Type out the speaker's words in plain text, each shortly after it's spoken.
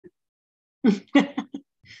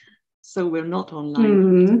So we're not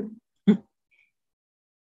online.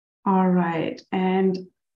 All right, and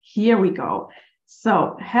here we go.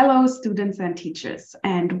 So, hello students and teachers,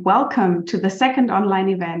 and welcome to the second online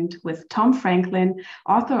event with Tom Franklin,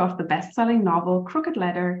 author of the best-selling novel Crooked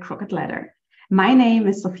Letter, Crooked Letter. My name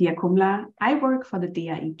is Sophia Kumla. I work for the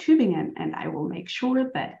d.a.i. Tübingen, and I will make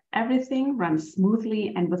sure that everything runs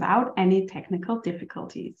smoothly and without any technical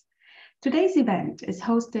difficulties. Today's event is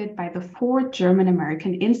hosted by the 4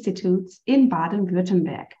 German-American institutes in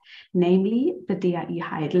Baden-Württemberg, namely the d.a.i.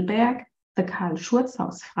 Heidelberg, the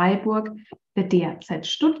Karl-Schurz-Haus Freiburg, the d.a.z.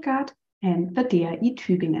 Stuttgart, and the d.a.i.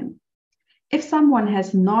 Tübingen. If someone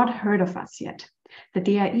has not heard of us yet, the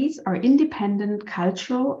d.a.is are independent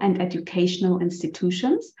cultural and educational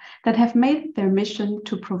institutions that have made their mission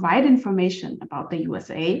to provide information about the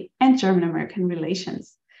USA and German-American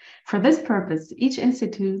relations. For this purpose, each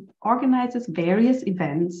institute organizes various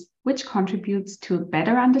events which contributes to a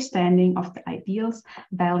better understanding of the ideals,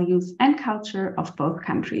 values, and culture of both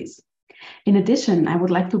countries. In addition, I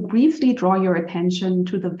would like to briefly draw your attention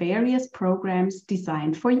to the various programs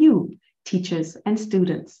designed for you, teachers and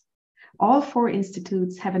students. All 4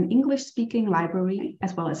 institutes have an English-speaking library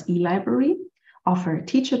as well as e-library, offer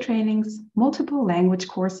teacher trainings, multiple language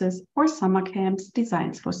courses, or summer camps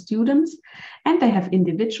designed for students, and they have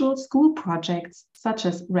individual school projects such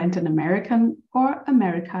as Rent an American or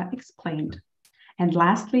America Explained. And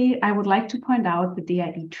lastly, I would like to point out the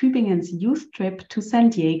d.a.i. Tübingen's youth trip to San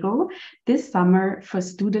Diego this summer for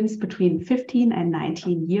students between 15 and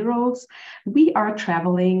 19-year-olds. We are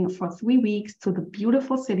traveling for 3 weeks to the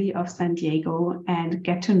beautiful city of San Diego and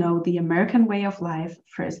get to know the American way of life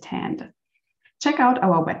firsthand. Check out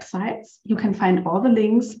our websites. You can find all the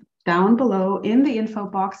links down below in the info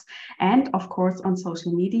box and of course on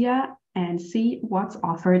social media and see what's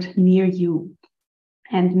offered near you.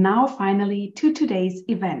 And now finally to today's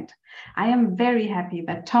event. I am very happy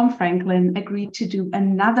that Tom Franklin agreed to do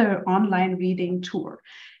another online reading tour.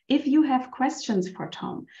 If you have questions for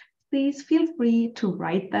Tom, please feel free to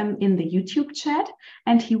write them in the YouTube chat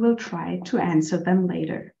and he will try to answer them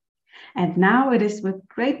later. And now it is with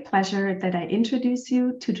great pleasure that I introduce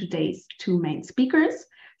you to today's 2 main speakers.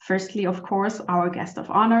 Firstly, of course, our guest of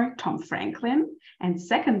honor, Tom Franklin. And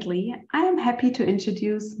secondly, I am happy to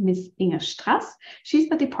introduce Ms. Inge Strass. She's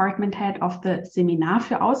the department head of the Seminar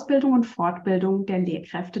für Ausbildung und Fortbildung der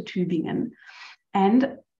Lehrkräfte Tübingen,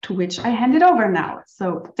 and to which I hand it over now.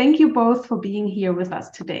 So thank you both for being here with us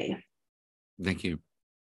today. Thank you.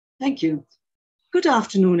 Thank you. Good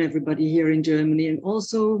afternoon, everybody here in Germany, and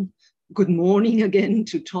also good morning again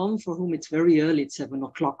to Tom, for whom it's very early, it's 7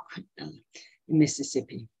 o'clock in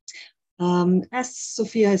Mississippi. As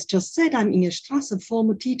Sophia has just said, I'm Inge Strass, a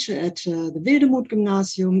former teacher at the Wildemuth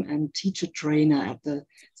Gymnasium and teacher trainer at the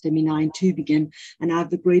Seminar in Tübingen. And I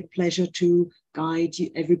have the great pleasure to guide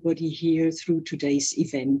everybody here through today's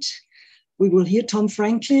event. We will hear Tom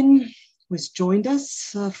Franklin, who has joined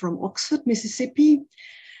us from Oxford, Mississippi.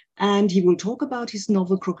 And he will talk about his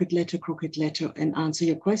novel, Crooked Letter, and answer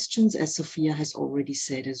your questions, as Sophia has already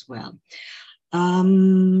said as well.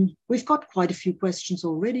 We've got quite a few questions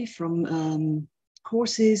already from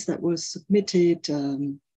courses that were submitted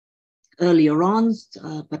earlier on,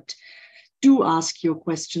 but do ask your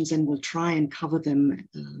questions and we'll try and cover them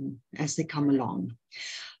as they come along.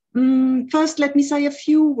 First, let me say a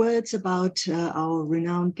few words about our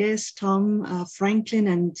renowned guest, Tom Franklin,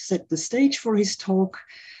 and set the stage for his talk.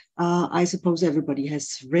 I suppose everybody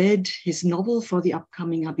has read his novel for the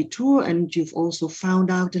upcoming Abitur, and you've also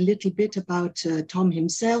found out a little bit about Tom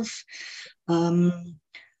himself.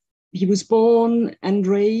 He was born and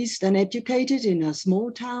raised and educated in a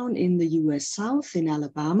small town in the US South, in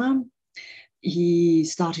Alabama. He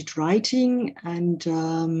started writing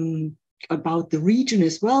and about the region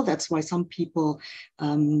as well. That's why some people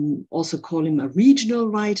also call him a regional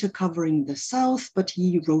writer covering the South, but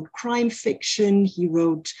he wrote crime fiction, he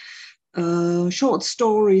wrote short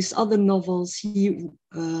stories, other novels. He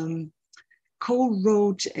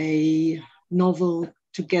co-wrote a novel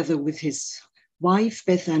together with his wife,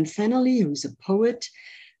 Beth and Fennelly, who's a poet.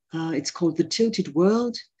 It's called The Tilted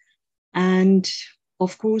World. And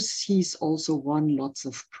of course, he's also won lots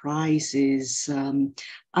of prizes.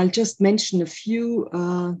 I'll just mention a few,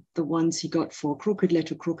 the ones he got for Crooked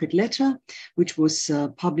Letter, which was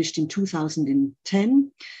published in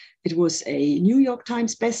 2010. It was a New York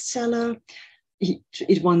Times bestseller.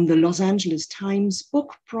 It won the Los Angeles Times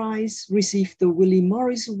Book Prize, received the Willie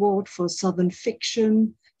Morris Award for Southern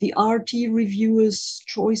Fiction, the RT Reviewer's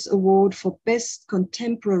Choice Award for Best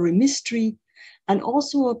Contemporary Mystery, and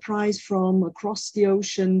also a prize from across the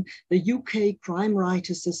ocean, the UK Crime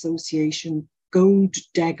Writers Association Gold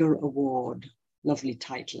Dagger Award. Lovely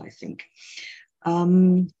title, I think.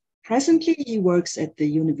 Presently, he works at the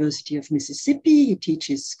University of Mississippi. He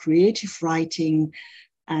teaches creative writing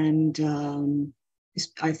and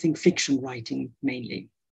I think fiction writing mainly.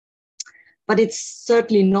 But it's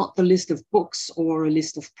certainly not the list of books or a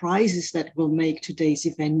list of prizes that will make today's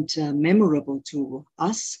event memorable to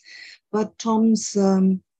us, but Tom's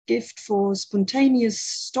gift for spontaneous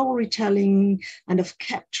storytelling and of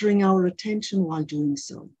capturing our attention while doing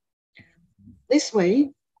so. This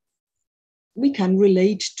way, we can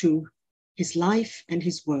relate to his life and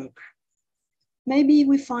his work. Maybe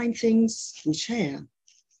we find things we share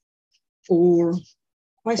or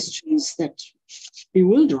questions that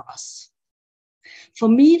bewilder us. For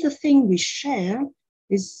me, the thing we share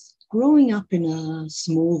is growing up in a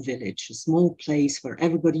small village, a small place where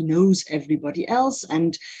everybody knows everybody else,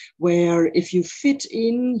 and where if you fit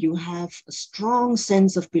in, you have a strong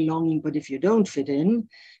sense of belonging. But if you don't fit in,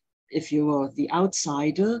 if you're the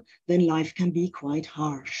outsider, then life can be quite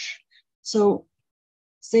harsh. So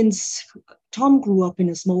since Tom grew up in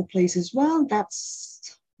a small place as well,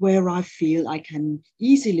 that's where I feel I can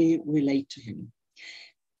easily relate to him.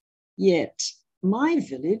 Yet my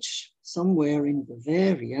village, somewhere in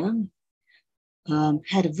Bavaria,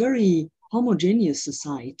 had a very homogeneous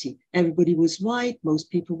society. Everybody was white, most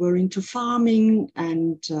people were into farming,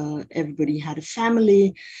 and everybody had a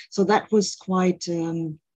family. So that was quite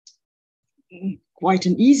an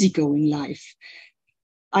easygoing life.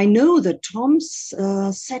 I know that Tom's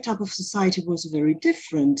setup of society was very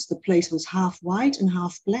different. The place was half white and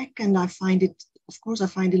half black, and I find it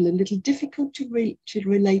a little difficult to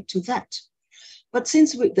relate to that. But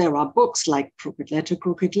since there are books like Crooked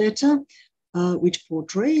Letter, which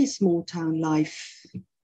portray small town life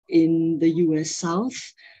in the US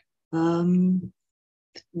South,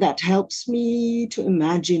 that helps me to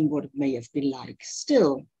imagine what it may have been like.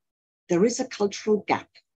 Still, there is a cultural gap.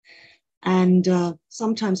 And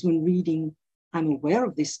sometimes when reading, I'm aware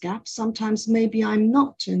of this gap. Sometimes maybe I'm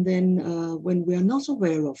not. And then when we're not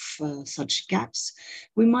aware of such gaps,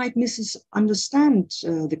 we might misunderstand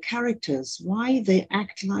the characters, why they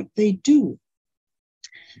act like they do.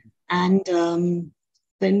 And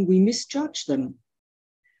then we misjudge them.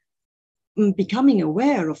 Becoming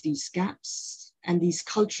aware of these gaps and these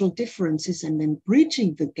cultural differences and then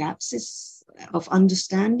bridging the gaps of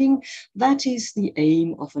understanding, that is the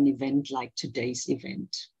aim of an event like today's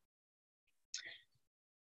event.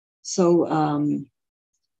 So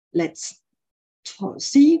let's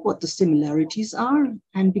see what the similarities are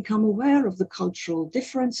and become aware of the cultural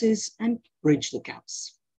differences and bridge the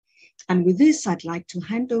gaps. And with this, I'd like to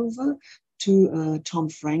hand over to Tom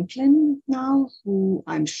Franklin now, who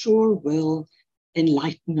I'm sure will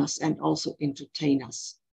enlighten us and also entertain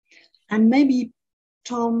us. And maybe,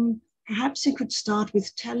 Tom, perhaps you could start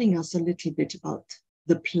with telling us a little bit about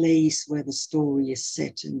the place where the story is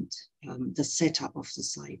set and the setup of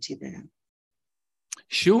society there.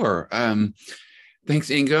 Sure. Thanks,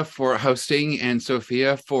 Inga, for hosting, and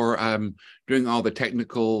Sophia for doing all the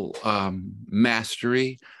technical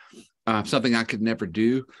mastery, something I could never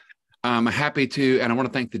do. I'm happy to, and I want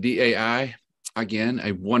to thank the d.a.i, again,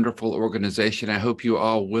 a wonderful organization. I hope you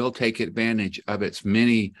all will take advantage of its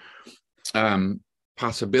many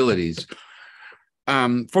possibilities.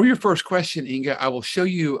 For your first question, Inga, I will show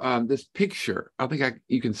you this picture. I think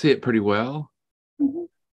you can see it pretty well. Mm-hmm.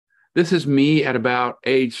 This is me at about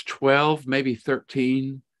age 12, maybe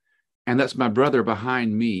 13, and that's my brother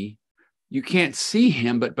behind me. You can't see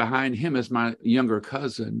him, but behind him is my younger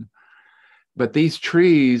cousin. But these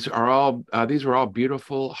trees are all, these were all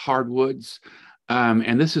beautiful hardwoods.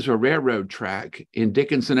 And this is a railroad track in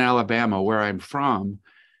Dickinson, Alabama, where I'm from.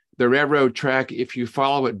 The railroad track, if you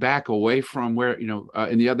follow it back away from where,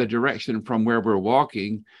 in the other direction from where we're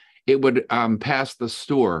walking, it would pass the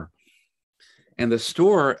store. And the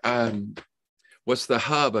store was the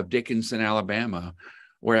hub of Dickinson, Alabama,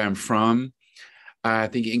 where I'm from. I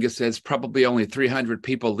think Inga says probably only 300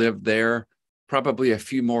 people lived there, probably a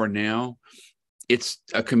few more now. It's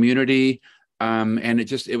a community, and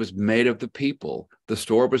it was made of the people. The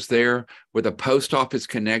store was there where the post office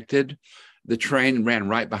connected. The train ran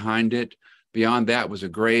right behind it. Beyond that was a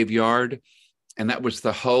graveyard. And that was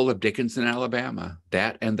the whole of Dickinson, Alabama,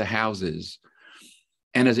 that and the houses.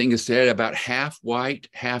 And as Inga said, about half white,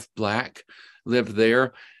 half black lived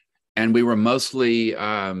there. And we were mostly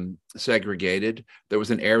segregated. There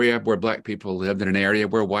was an area where black people lived and an area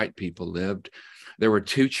where white people lived. There were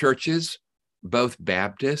two churches, both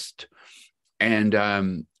Baptist,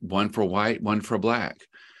 and one for white, one for black.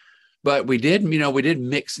 But we did, we did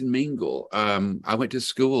mix and mingle. I went to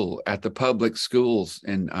school at the public schools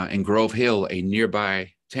in Grove Hill, a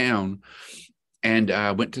nearby town, and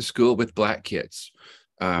went to school with Black kids.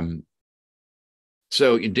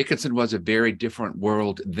 So Dickinson was a very different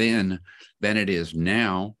world then than it is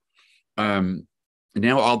now.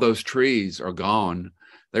 Now all those trees are gone.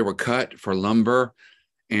 They were cut for lumber,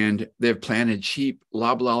 and they've planted cheap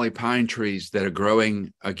loblolly pine trees that are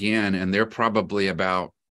growing again, and they're probably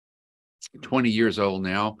about 20 years old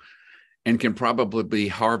now and can probably be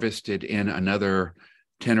harvested in another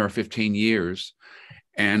 10 or 15 years.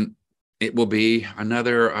 And it will be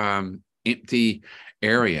another empty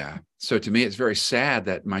area. So to me, it's very sad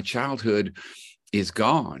that my childhood is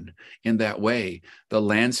gone in that way. The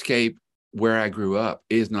landscape where I grew up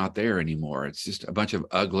is not there anymore. It's just a bunch of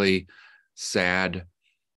ugly, sad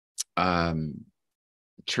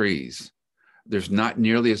trees. There's not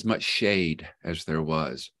nearly as much shade as there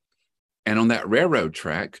was. And on that railroad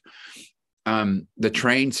track, the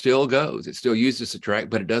train still goes. It still uses the track,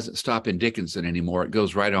 but it doesn't stop in Dickinson anymore. It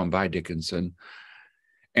goes right on by Dickinson.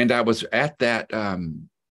 And I was at that,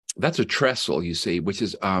 that's a trestle, you see, which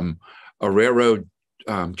is a railroad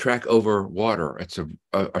track over water. It's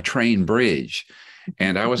a train bridge.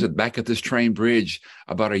 And I was back at this train bridge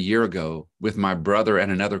about a year ago with my brother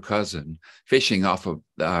and another cousin fishing off of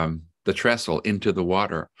the trestle into the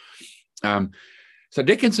water. So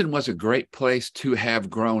Dickinson was a great place to have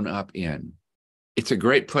grown up in. It's a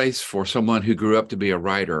great place for someone who grew up to be a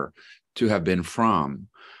writer to have been from.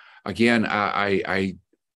 Again,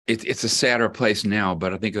 it's a sadder place now,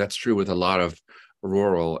 but I think that's true with a lot of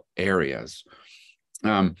rural areas.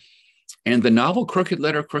 And the novel Crooked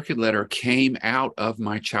Letter came out of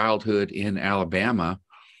my childhood in Alabama.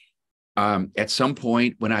 At some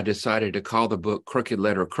point when I decided to call the book Crooked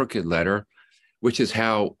Letter, which is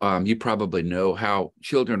how you probably know how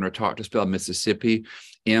children are taught to spell Mississippi.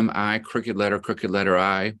 M-I, crooked letter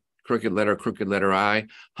I, crooked letter I,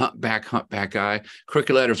 humpback I.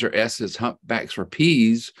 Crooked letters are S's, humpbacks are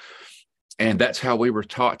P's. And that's how we were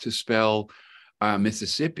taught to spell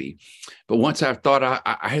Mississippi. But once I thought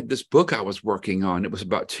I had this book I was working on, it was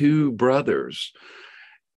about two brothers.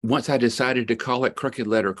 Once I decided to call it Crooked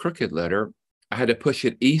Letter, I had to push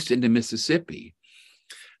it east into Mississippi.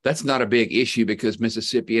 That's not a big issue because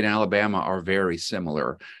Mississippi and Alabama are very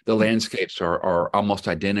similar. The landscapes are almost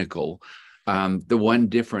identical. The one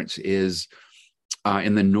difference is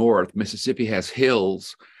in the north, Mississippi has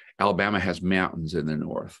hills, Alabama has mountains in the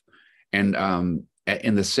north. And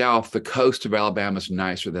in the south, the coast of Alabama is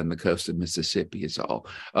nicer than the coast of Mississippi is all.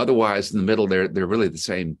 Otherwise, in the middle, they're really the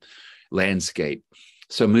same landscape.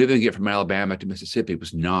 So moving it from Alabama to Mississippi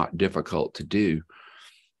was not difficult to do.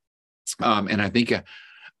 And I think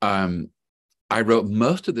I wrote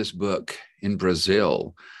most of this book in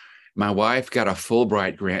Brazil. My wife got a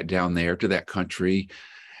Fulbright grant down there to that country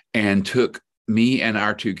and took me and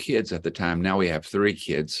our two kids at the time. Now we have 3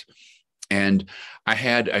 kids. And I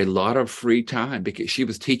had a lot of free time because she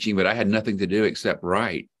was teaching, but I had nothing to do except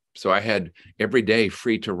write. So I had every day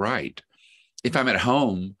free to write. If I'm at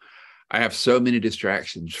home, I have so many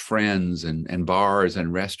distractions, friends and bars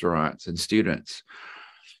and restaurants and students.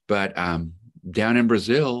 But down in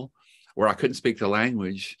Brazil, where I couldn't speak the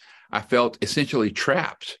language, I felt essentially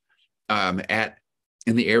trapped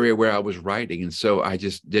in the area where I was writing. And so I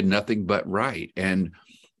just did nothing but write. And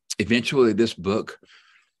eventually this book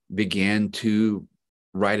began to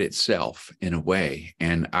write itself in a way.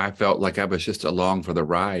 And I felt like I was just along for the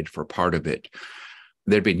ride for part of it.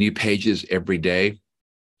 There'd be new pages every day.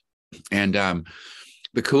 And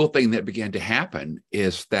the cool thing that began to happen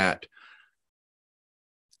is that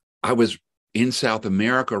I was in South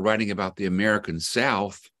America writing about the American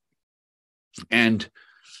South, and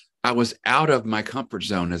I was out of my comfort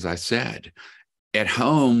zone, as I said. At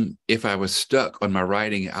home, if I was stuck on my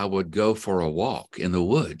writing, I would go for a walk in the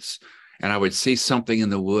woods, and I would see something in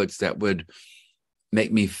the woods that would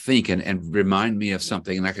make me think and remind me of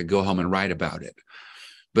something, and I could go home and write about it.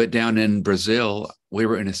 But down in Brazil, we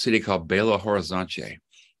were in a city called Belo Horizonte,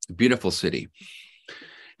 a beautiful city.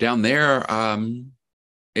 Down there,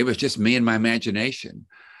 it was just me and my imagination.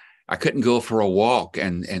 I couldn't go for a walk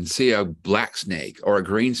and see a black snake or a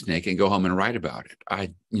green snake and go home and write about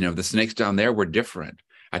it. The snakes down there were different.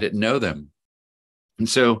 I didn't know them. And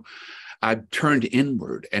so I turned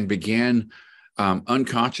inward and began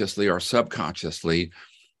unconsciously or subconsciously,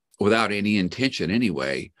 without any intention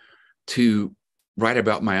anyway, to write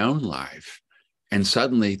about my own life. And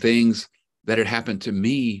suddenly things that had happened to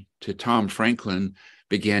me, to Tom Franklin,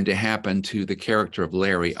 began to happen to the character of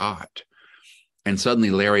Laureate. And suddenly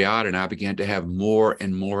Laureate and I began to have more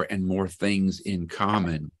and more and more things in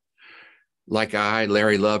common.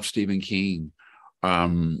 Larry loved Stephen King,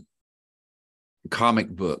 comic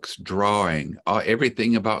books, drawing,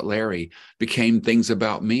 everything about Larry became things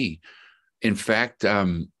about me. In fact,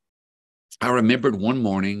 I remembered one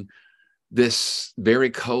morning, this very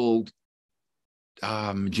cold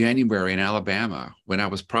January in Alabama, when I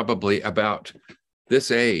was probably about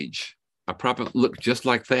this age. I probably looked just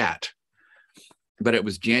like that, but it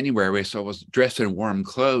was January, so I was dressed in warm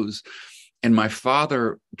clothes, and my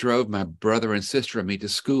father drove my brother and sister and me to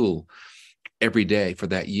school every day for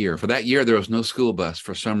that year. For that year, there was no school bus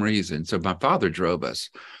for some reason, so my father drove us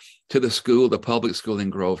to the school, the public school in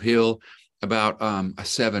Grove Hill, about a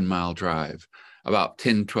 7-mile drive, about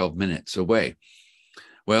 10, 12 minutes away.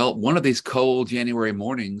 Well, one of these cold January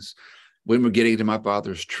mornings, when we're getting to my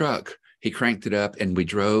father's truck, he cranked it up and we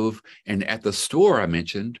drove. And at the store I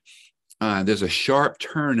mentioned, there's a sharp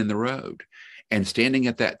turn in the road. And standing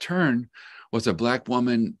at that turn was a Black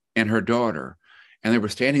woman and her daughter. And they were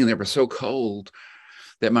standing and they were so cold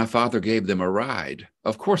that my father gave them a ride.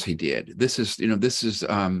 Of course he did. This is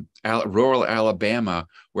rural Alabama,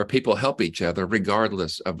 where people help each other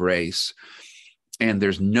regardless of race. And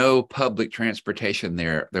there's no public transportation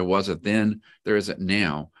there. There wasn't then, there isn't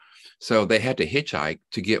now. So they had to hitchhike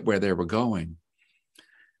to get where they were going.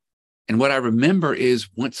 And what I remember is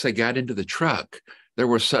once they got into the truck, there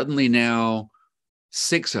were suddenly now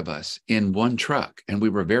 6 of us in one truck, and we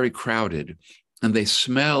were very crowded, and they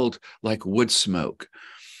smelled like wood smoke.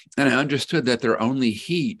 And I understood that their only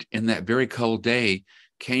heat in that very cold day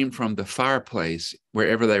came from the fireplace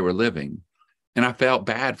wherever they were living. And I felt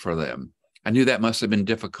bad for them. I knew that must have been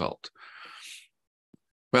difficult.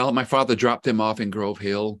 Well, my father dropped them off in Grove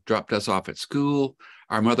Hill, dropped us off at school.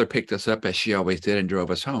 Our mother picked us up, as she always did, and drove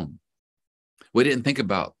us home. We didn't think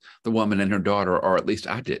about the woman and her daughter, or at least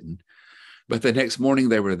I didn't. But the next morning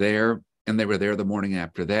they were there, and they were there the morning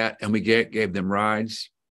after that, and we gave them rides.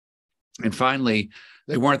 And finally,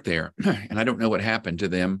 they weren't there. And I don't know what happened to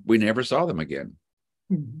them. We never saw them again.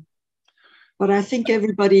 Mm-hmm. But I think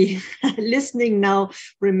everybody listening now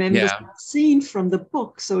remembers that scene from the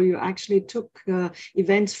book. So you actually took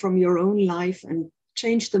events from your own life and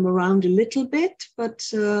changed them around a little bit, but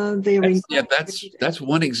that's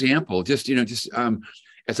one example.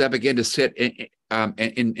 As I began to sit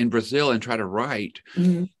in Brazil and try to write,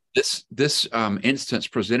 mm-hmm. this instance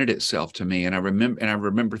presented itself to me, and I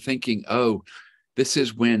remember thinking, oh, this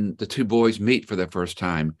is when the 2 boys meet for the first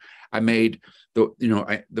time. I made the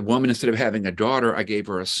woman, instead of having a daughter, I gave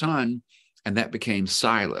her a son, and that became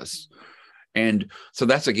Silas. And so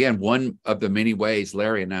that's, again, one of the many ways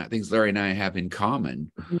Larry and I have in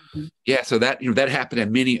common. Mm-hmm. Yeah. So that happened,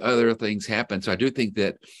 and many other things happened. So I do think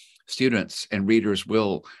that students and readers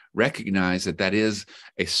will recognize that is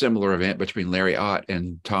a similar event between Larry Ott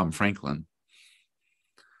and Tom Franklin.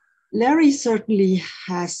 Larry certainly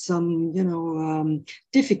has some,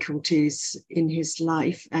 difficulties in his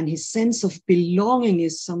life, and his sense of belonging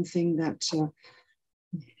is something that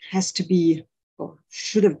has to be, or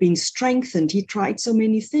should have been strengthened. He tried so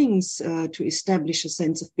many things to establish a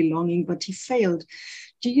sense of belonging, but he failed.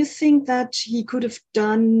 Do you think that he could have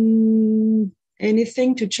done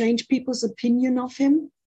anything to change people's opinion of him?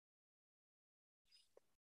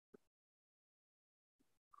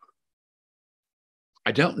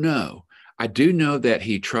 I don't know. I do know that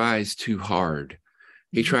he tries too hard.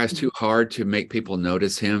 He tries too hard to make people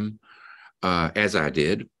notice him, as I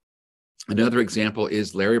did. Another example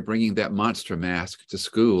is Larry bringing that monster mask to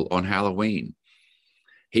school on Halloween.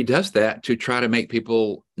 He does that to try to make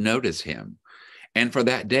people notice him. And for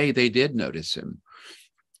that day, they did notice him.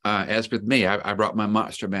 As with me, I brought my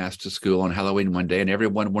monster mask to school on Halloween one day, and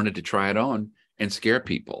everyone wanted to try it on and scare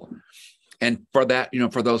people. And for that,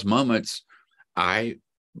 for those moments, I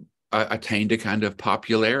attained a kind of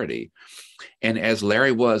popularity. And as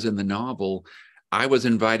Larry was in the novel, I was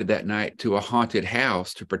invited that night to a haunted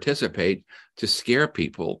house to participate, to scare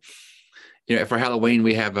people. For Halloween,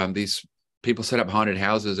 we have these people set up haunted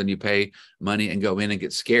houses, and you pay money and go in and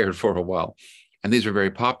get scared for a while. And these are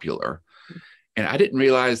very popular. And I didn't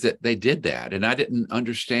realize that they did that. And I didn't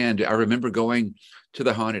understand. I remember going to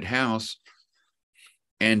the haunted house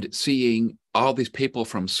and seeing all these people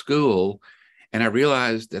from school. And I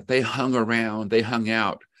realized that they hung around, they hung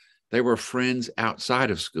out. They were friends outside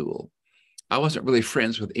of school. I wasn't really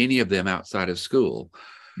friends with any of them outside of school.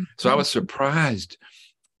 Mm-hmm. So I was surprised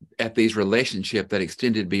at these relationships that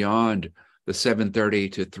extended beyond the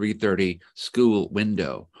 7:30 to 3:30 school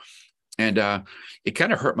window. And it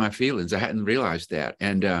kind of hurt my feelings. I hadn't realized that.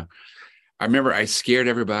 And I remember I scared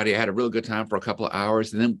everybody. I had a real good time for a couple of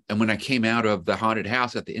hours. And when I came out of the haunted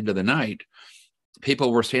house at the end of the night,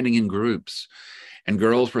 people were standing in groups, and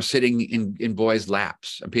girls were sitting in boys'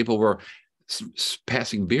 laps, and people were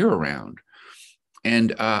passing beer around.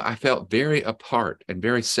 And I felt very apart and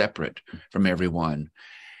very separate from everyone.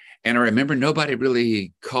 And I remember nobody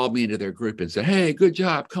really called me into their group and said, hey, good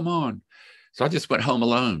job, come on. So I just went home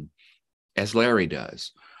alone, as Larry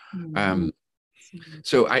does. Mm-hmm.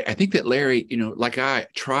 So I think that Larry, like I,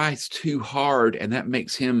 tries too hard, and that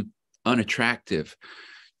makes him unattractive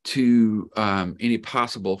to any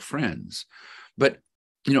possible friends. But,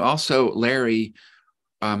 also Larry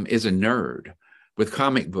is a nerd with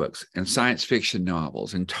comic books and science fiction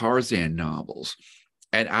novels and Tarzan novels.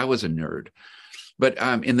 And I was a nerd. But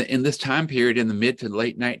in this time period, in the mid to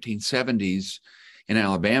late 1970s in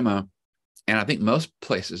Alabama, and I think most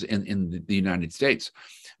places in the United States,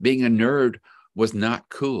 being a nerd was not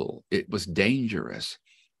cool. It was dangerous.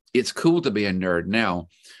 It's cool to be a nerd now.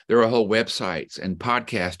 There are whole websites and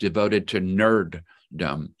podcasts devoted to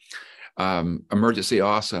nerddom. Emergency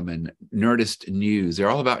Awesome and Nerdist News. They're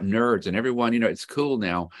all about nerds, and everyone, it's cool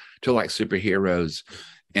now to like superheroes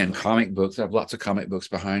and comic books. I have lots of comic books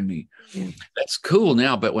behind me. Yeah. That's cool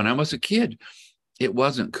now, but when I was a kid, it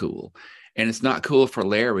wasn't cool. And it's not cool for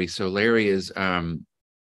Larry. So Larry is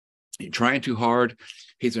trying too hard.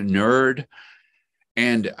 He's a nerd.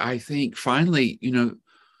 And I think finally,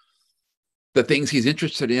 the things he's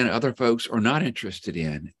interested in, other folks are not interested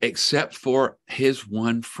in, except for his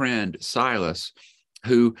one friend, Silas,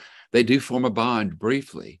 who they do form a bond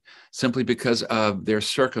briefly, simply because of their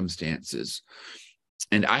circumstances.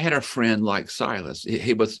 And I had a friend like Silas.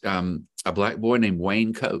 He was a Black boy named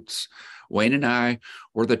Wayne Coates. Wayne and I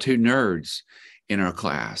were the two nerds in our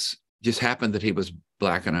class. Just happened that he was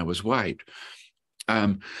Black and I was white.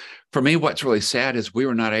 For me, what's really sad is we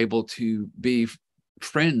were not able to be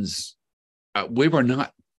friends. We were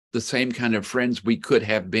not the same kind of friends we could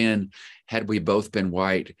have been had we both been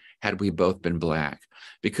white, had we both been Black.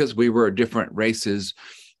 Because we were different races,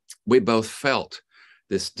 we both felt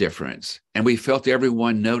this difference. And we felt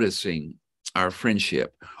everyone noticing our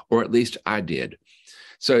friendship, or at least I did.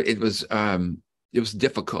 So it was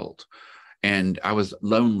difficult. And I was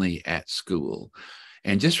lonely at school.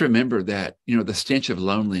 And just remember that, the stench of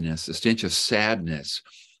loneliness, the stench of sadness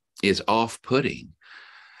is off-putting.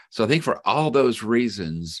 So I think for all those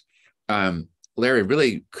reasons, Larry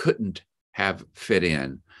really couldn't have fit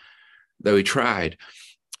in, though he tried.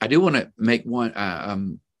 I do want to make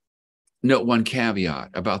note one caveat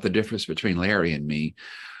about the difference between Larry and me.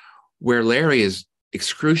 Where Larry is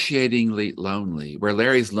excruciatingly lonely, where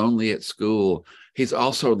Larry's lonely at school, he's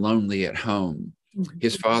also lonely at home. Mm-hmm.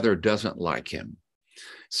 His father doesn't like him.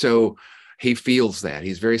 So he feels that.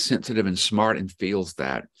 He's very sensitive and smart and feels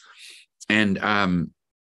that. And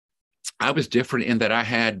I was different in that I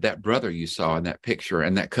had that brother you saw in that picture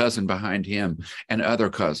and that cousin behind him and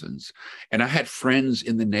other cousins. And I had friends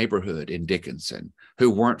in the neighborhood in Dickinson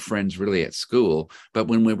who weren't friends really at school, but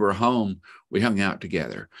when we were home, we hung out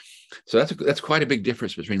together. So that's quite a big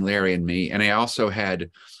difference between Larry and me. And I also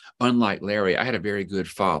had, unlike Larry, I had a very good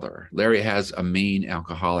father. Larry has a mean,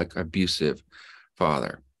 alcoholic, abusive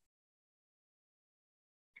father.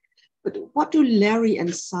 But what do Larry and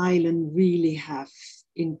Silen really have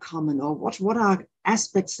in common, or what are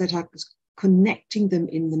aspects that are connecting them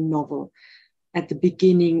in the novel at the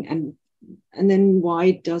beginning, and then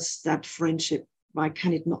why does that friendship, why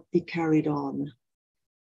can it not be carried on?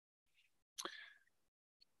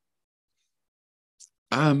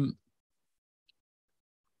 I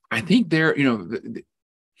think they're, the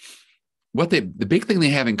big thing they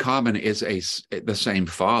have in common is the same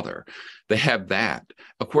father. They have that.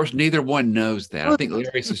 Of course, neither one knows that. I think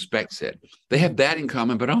Larry suspects it. They have that in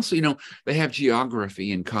common, but also, they have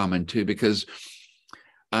geography in common too, because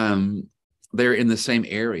they're in the same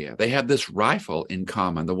area. They have this rifle in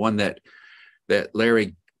common, the one that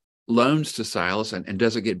Larry loans to Silas and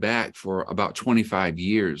doesn't get back for about 25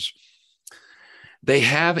 years. They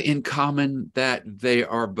have in common that they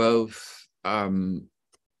are both in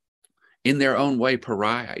their own way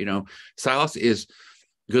pariah. Silas is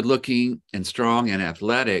good looking and strong and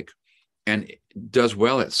athletic and does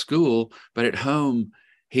well at school, but at home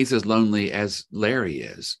he's as lonely as Larry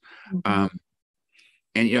is. Mm-hmm.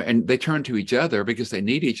 And they turn to each other because they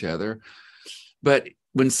need each other. But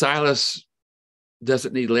when Silas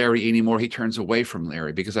doesn't need Larry anymore, he turns away from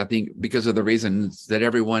Larry because of the reasons that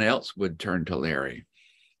everyone else would turn to Larry.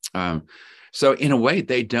 So in a way,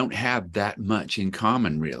 they don't have that much in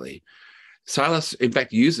common, really. Silas, in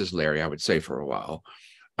fact, uses Larry, I would say, for a while.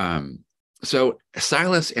 So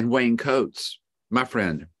Silas and Wayne Coates, my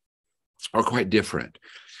friend, are quite different.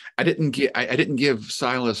 I didn't give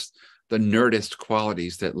Silas the nerdist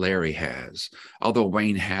qualities that Larry has, although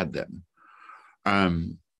Wayne had them.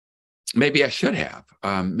 Maybe I should have.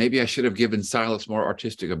 Maybe I should have given Silas more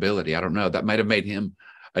artistic ability. I don't know. That might have made him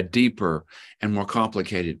a deeper and more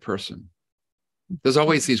complicated person. There's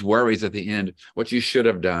always these worries at the end, what you should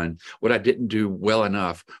have done, what I didn't do well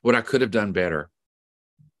enough, what I could have done better.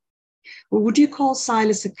 Well, would you call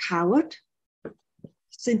Silas a coward?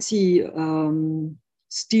 Since he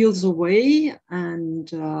steals away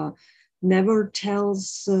and never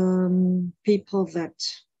tells people that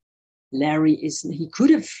Larry isn't. He could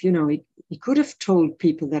have, he could have told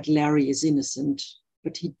people that Larry is innocent,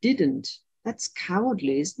 but he didn't. That's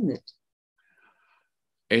cowardly, isn't it?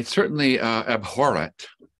 It's certainly abhorrent.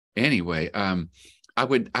 Anyway,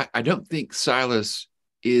 I don't think Silas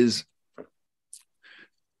is.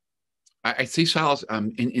 I see Silas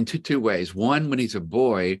in two ways. One, when he's a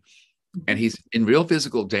boy, and he's in real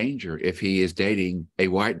physical danger if he is dating a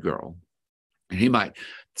white girl, and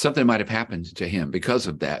something might have happened to him because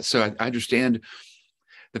of that. So I understand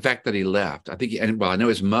the fact that he left. I think, I know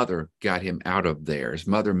his mother got him out of there. His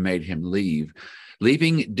mother made him leave.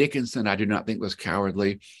 Leaving Dickinson, I do not think was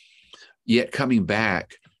cowardly. Yet coming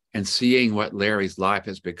back and seeing what Larry's life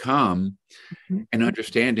has become, and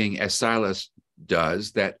understanding, as Silas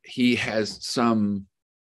does, that he has some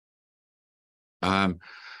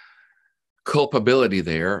culpability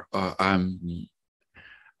there. I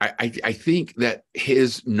think that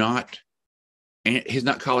his not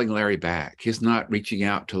calling Larry back, his not reaching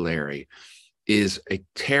out to Larry, is a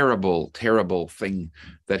terrible, terrible thing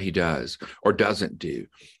that he does or doesn't do.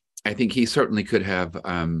 I think he certainly could have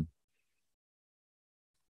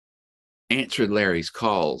answered Larry's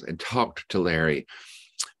calls and talked to Larry,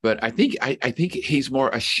 but I think he's more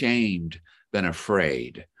ashamed than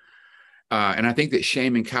afraid, and I think that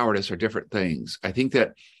shame and cowardice are different things. I think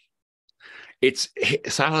that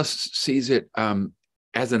Silas sees it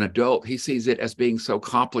as an adult. He sees it as being so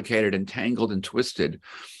complicated and tangled and twisted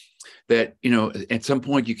that, at some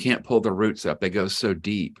point you can't pull the roots up. They go so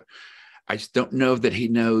deep. I just don't know that he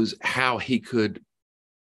knows how he could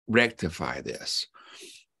rectify this.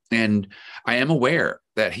 And I am aware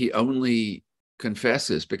that he only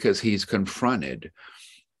confesses because he's confronted,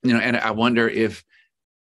 and I wonder if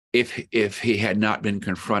he had not been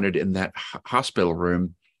confronted in that hospital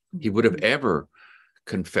room, he would have ever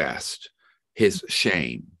confessed his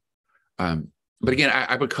shame. But again,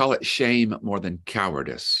 I would call it shame more than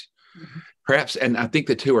cowardice. Perhaps, and I think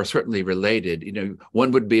the two are certainly related.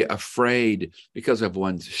 One would be afraid because of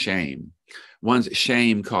one's shame. One's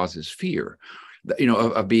shame causes fear,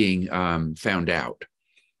 of being found out.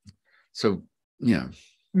 So, yeah.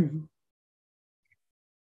 Do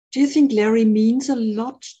you think Larry means a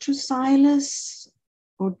lot to Silas,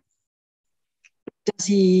 or does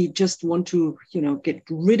he just want to, get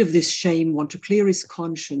rid of this shame, want to clear his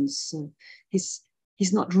conscience?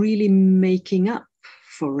 He's not really making up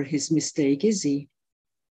for his mistake, is he?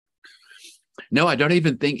 No, I don't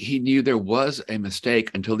even think he knew there was a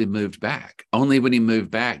mistake until he moved back. Only when he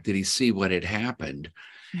moved back did he see what had happened.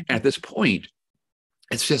 And at this point,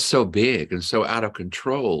 it's just so big and so out of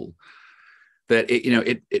control that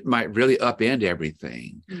it might really upend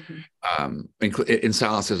everything in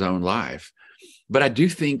Silas's own life. But I do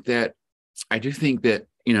think that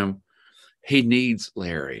he needs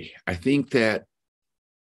Larry. I think that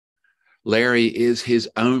Larry is his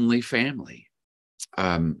only family,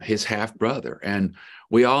 his half brother, and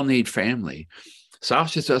we all need family.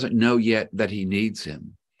 Silas just doesn't know yet that he needs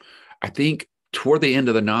him. I think toward the end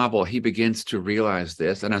of the novel, he begins to realize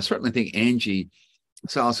this, and I certainly think Angie,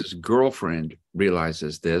 Silas's girlfriend,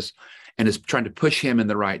 realizes this and is trying to push him in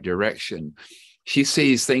the right direction. She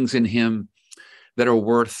sees things in him that are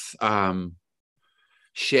worth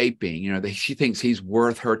shaping. She thinks he's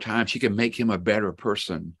worth her time. She can make him a better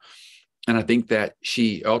person. And I think that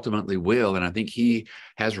she ultimately will. And I think he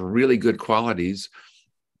has really good qualities,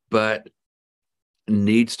 but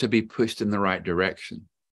needs to be pushed in the right direction.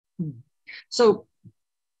 So,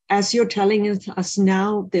 as you're telling us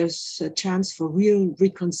now, there's a chance for real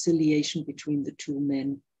reconciliation between the two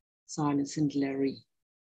men, Silas and Larry.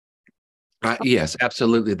 Yes,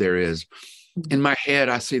 absolutely there is. In my head,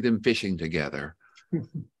 I see them fishing together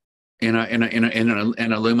in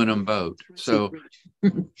an aluminum boat. So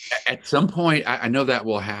at some point, I know that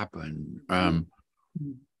will happen.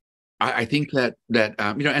 I think that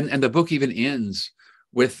and the book even ends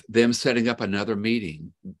with them setting up another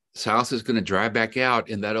meeting. Silas is going to drive back out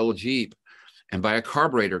in that old Jeep and buy a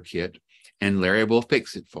carburetor kit, and Larry will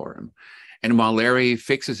fix it for him. And while Larry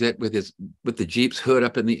fixes it with the Jeep's hood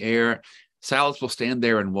up in the air, Silas will stand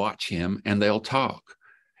there and watch him, and they'll talk.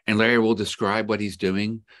 And Larry will describe what he's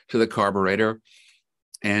doing to the carburetor.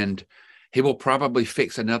 And He will probably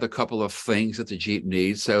fix another couple of things that the Jeep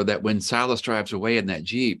needs so that when Silas drives away in that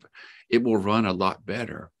Jeep, it will run a lot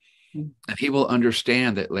better. And he will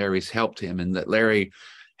understand that Larry's helped him and that Larry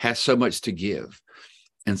has so much to give.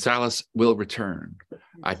 And Silas will return.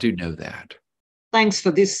 I do know that. Thanks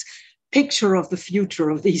for this picture of the future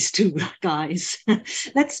of these two guys.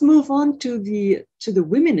 Let's move on to the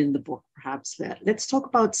women in the book, perhaps. Let's talk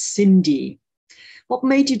about Cindy. What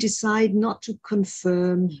made you decide not to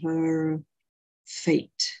confirm her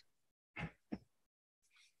fate?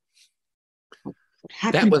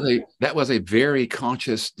 That was a very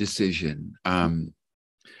conscious decision.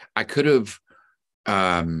 I could have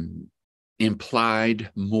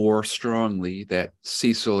implied more strongly that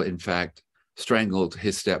Cecil, in fact, strangled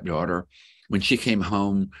his stepdaughter when she came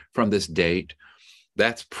home from this date.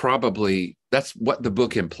 That's what the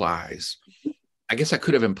book implies. I guess I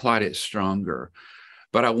could have implied it stronger,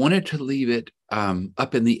 but I wanted to leave it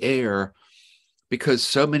up in the air because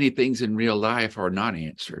so many things in real life are not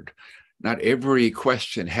answered. Not every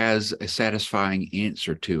question has a satisfying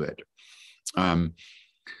answer to it.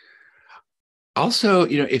 Also,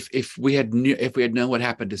 if we had known what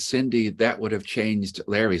happened to Cindy, that would have changed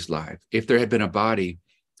Larry's life. If there had been a body,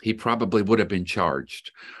 he probably would have been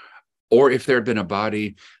charged. Or if there had been a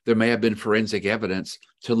body, there may have been forensic evidence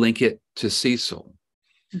to link it to Cecil.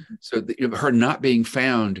 Mm-hmm. So her not being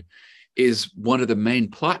found is one of the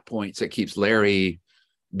main plot points that keeps Larry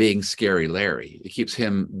being scary Larry. It keeps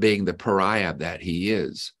him being the pariah that he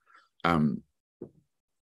is.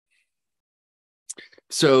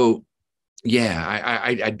 So yeah,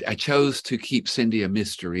 I chose to keep Cindy a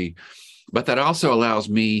mystery, but that also allows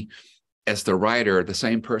me, as the writer, the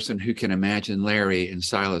same person who can imagine Larry and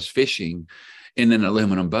Silas fishing in an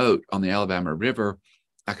aluminum boat on the Alabama River,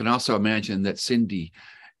 I can also imagine that Cindy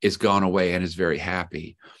is gone away and is very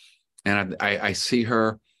happy. And I see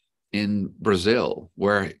her in Brazil,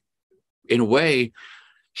 where in a way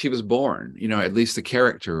she was born, at least the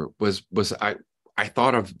character was I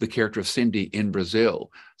thought of the character of Cindy in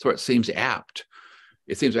Brazil. So it seems apt.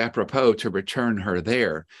 It seems apropos to return her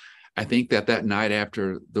there. I think that night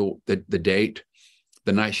after the date,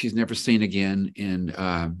 the night she's never seen again in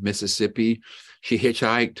Mississippi, she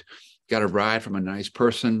hitchhiked, got a ride from a nice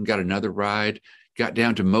person, got another ride, got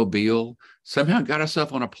down to Mobile, somehow got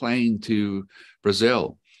herself on a plane to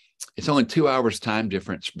Brazil. It's only 2 hours time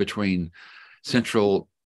difference between Central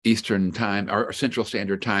Eastern time or Central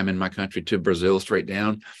Standard Time in my country to Brazil straight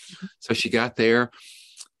down. So she got there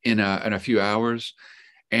in a few hours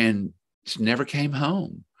and she never came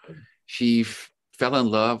home. She fell in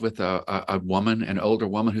love with a woman, an older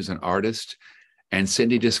woman who's an artist. And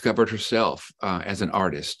Cindy discovered herself as an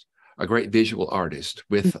artist, a great visual artist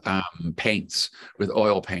with paints, with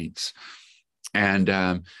oil paints.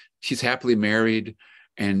 And she's happily married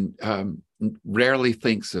and rarely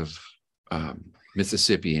thinks of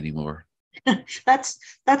Mississippi anymore.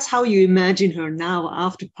 That's how you imagine her now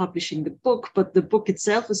after publishing the book. But the book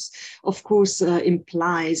itself is, of course,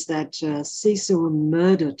 implies that Cecil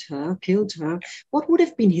murdered her, killed her. What would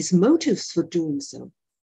have been his motives for doing so?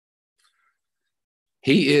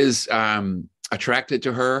 He is attracted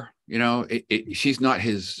to her. She's not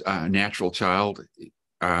his natural child,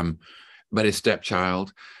 but his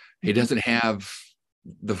stepchild. He doesn't have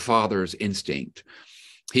the father's instinct.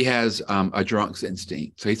 He has a drunk's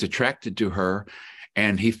instinct. So he's attracted to her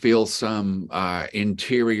and he feels some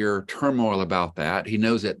interior turmoil about that. He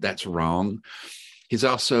knows that that's wrong. He's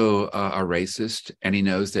also a racist, and he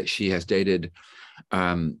knows that she has dated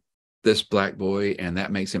this Black boy, and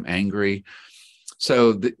that makes him angry.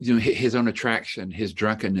 So his own attraction, his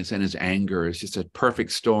drunkenness, and his anger is just a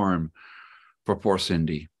perfect storm for poor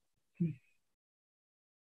Cindy.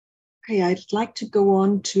 Okay, I'd like to go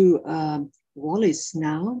on to Wallace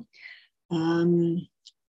now, and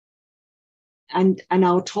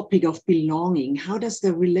our topic of belonging. How does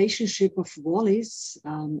the relationship of Wallace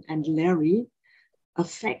and Larry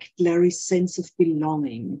affect Larry's sense of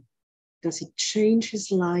belonging? Does it change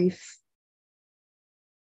his life?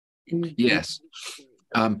 Yes.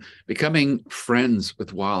 Becoming friends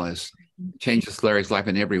with Wallace changes Larry's life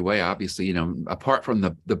in every way. Obviously, apart from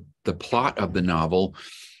the plot of the novel,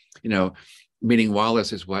 meeting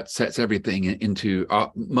Wallace is what sets everything into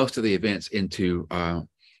most of the events into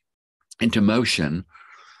motion.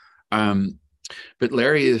 But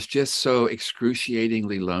Larry is just so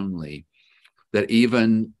excruciatingly lonely that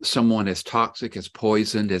even someone as toxic, as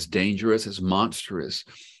poisoned, as dangerous, as monstrous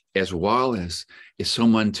as Wallace is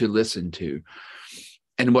someone to listen to.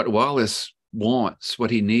 And what Wallace wants,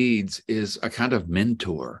 what he needs, is a kind of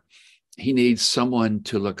mentor. He needs someone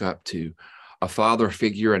to look up to, a father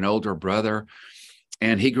figure, an older brother.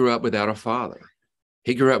 And he grew up without a father.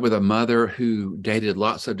 He grew up with a mother who dated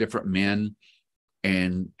lots of different men.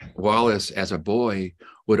 And Wallace, as a boy,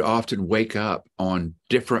 would often wake up on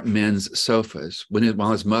different men's sofas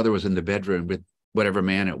while his mother was in the bedroom with whatever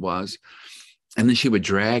man it was. And then she would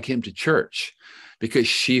drag him to church because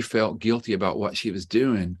she felt guilty about what she was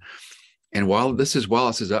doing. And while this is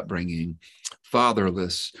Wallace's upbringing,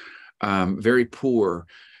 fatherless, very poor,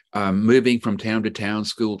 moving from town to town,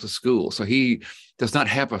 school to school. So he does not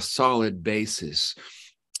have a solid basis.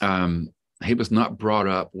 He was not brought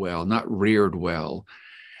up well, not reared well.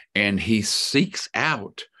 And he seeks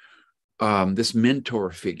out this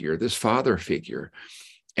mentor figure, this father figure.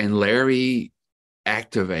 And Larry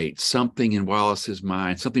activates something in Wallace's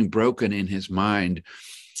mind, something broken in his mind.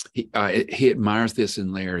 He admires this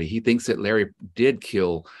in Larry. He thinks that Larry did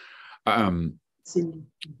kill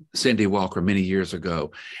Cindy Walker many years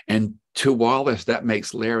ago. And to Wallace, that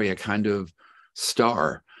makes Larry a kind of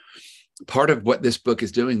star. Part of what this book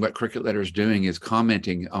is doing, what Cricket Letter is doing, is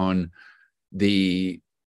commenting on the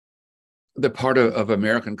part of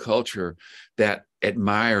American culture that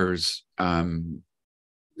admires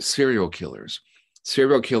serial killers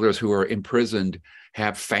who are imprisoned,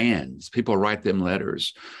 have fans. People write them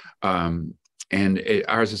letters.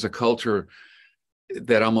 Ours is a culture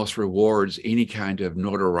that almost rewards any kind of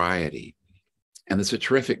notoriety. And there's a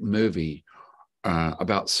terrific movie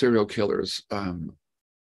about serial killers.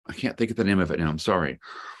 I can't think of the name of it now, I'm sorry.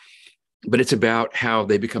 But it's about how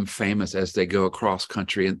they become famous as they go across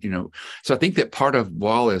country. And, so I think that part of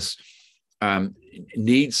Wallace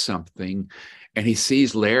needs something, and he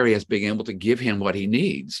sees Larry as being able to give him what he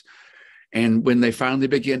needs. And when they finally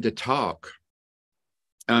begin to talk,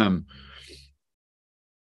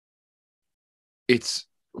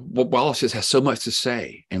 Wallace just has so much to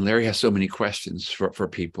say, and Larry has so many questions for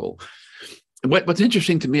people. What's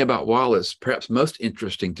interesting to me about Wallace, perhaps most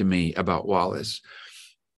interesting to me about Wallace,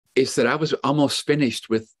 is that I was almost finished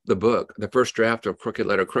with the book, the first draft of Crooked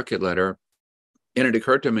Letter, and it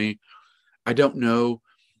occurred to me, I don't know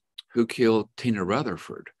who killed Tina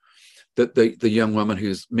Rutherford, the young woman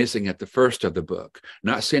who's missing at the first of the book.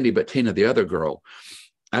 Not Cindy, but Tina, the other girl.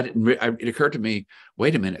 It occurred to me,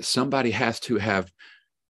 wait a minute, somebody has to have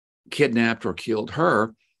kidnapped or killed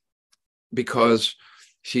her because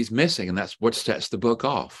she's missing, and that's what sets the book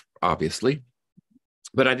off, obviously.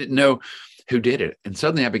 But I didn't know who did it. And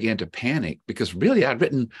suddenly I began to panic because really I'd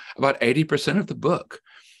written about 80% of the book,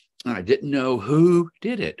 and I didn't know who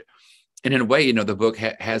did it. And in a way, the book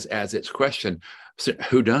has as its question,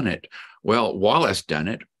 who done it? Well, Wallace done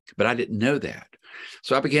it, but I didn't know that.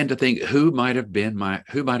 So I began to think, who might have been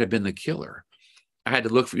the killer? I had to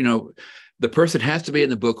look for, the person has to be in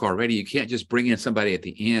the book already. You can't just bring in somebody at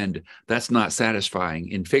the end. That's not satisfying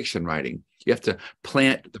in fiction writing. You have to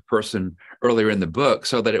plant the person earlier in the book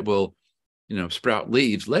so that it will, sprout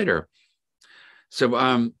leaves later. So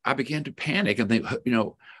I began to panic and think,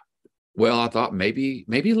 well, I thought maybe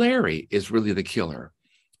Larry is really the killer.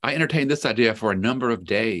 I entertained this idea for a number of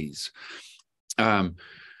days. And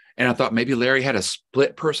I thought maybe Larry had a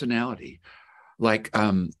split personality, like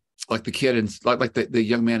the kid in like the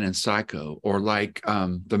young man in Psycho, or like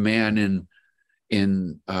the man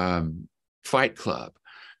in Fight Club.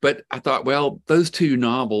 But I thought, well, those two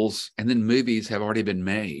novels and then movies have already been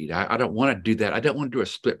made. I don't want to do that. I don't want to do a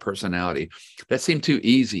split personality. That seemed too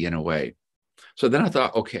easy in a way. So then I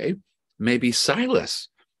thought, okay, maybe Silas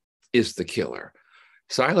is the killer.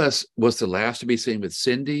 Silas was the last to be seen with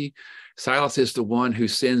Cindy. Silas is the one who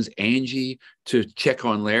sends Angie to check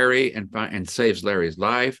on Larry and saves Larry's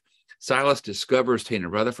life. Silas discovers Tina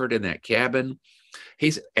Rutherford in that cabin.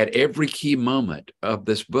 He's at every key moment of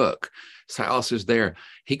this book. Silas is there.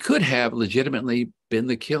 He could have legitimately been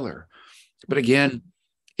the killer. But again,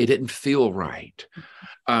 it didn't feel right.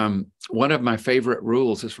 One of my favorite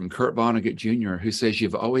rules is from Kurt Vonnegut Jr., who says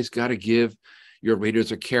you've always got to give your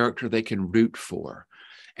readers a character they can root for.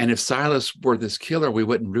 And if Silas were this killer, we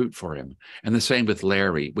wouldn't root for him. And the same with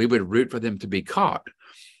Larry. We would root for them to be caught.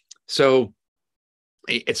 So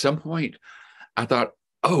at some point, I thought,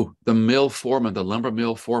 oh, the lumber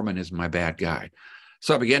mill foreman is my bad guy.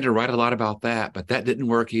 So I began to write a lot about that, but that didn't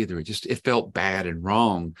work either. It felt bad and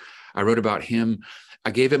wrong. I wrote about him. I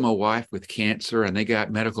gave him a wife with cancer, and they got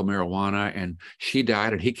medical marijuana, and she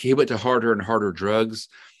died, and he went to harder and harder drugs.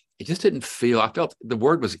 It just didn't feel, I felt the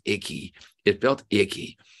word was icky. It felt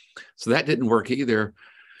icky. So that didn't work either.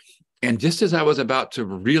 And just as I was about to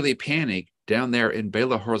really panic down there in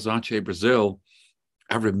Belo Horizonte, Brazil,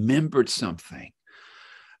 I remembered something.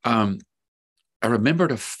 I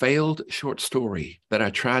remembered a failed short story that I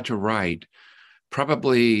tried to write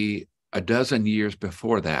probably a dozen years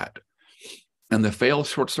before that. And the failed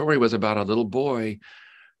short story was about a little boy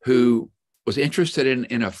who was interested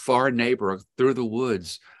in a far neighbor through the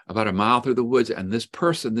woods, about a mile through the woods. And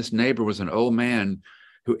this neighbor was an old man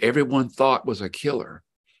who everyone thought was a killer.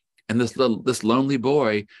 And this lonely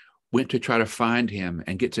boy went to try to find him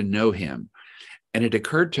and get to know him. And it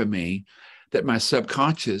occurred to me that my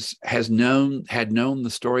subconscious had known the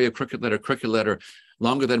story of Crooked Letter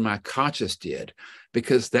longer than my conscious did,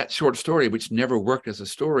 because that short story, which never worked as a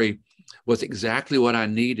story, was exactly what I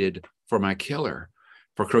needed for my killer,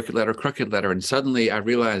 for Crooked Letter. And suddenly I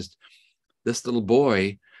realized this little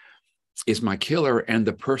boy is my killer, and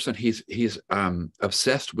the person he's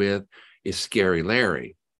obsessed with is Scary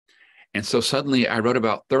Larry. And so suddenly I wrote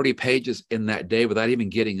about 30 pages in that day without even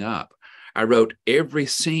getting up. I wrote every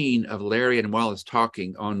scene of Larry and Wallace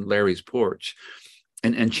talking on Larry's porch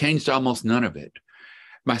and changed almost none of it.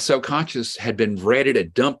 My subconscious had been ready to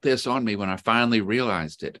dump this on me when I finally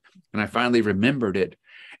realized it, and I finally remembered it.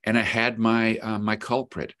 And I had my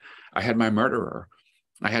culprit. I had my murderer.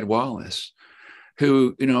 I had Wallace,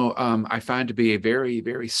 who, I find to be a very,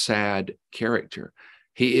 very sad character.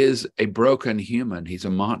 He is a broken human. He's a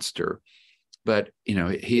monster, but,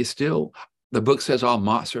 he is still, the book says all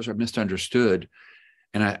monsters are misunderstood.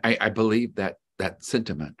 And I believe that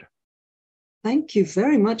sentiment. Thank you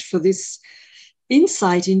very much for this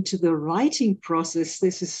insight into the writing process.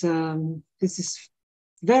 This is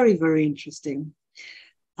very, very interesting.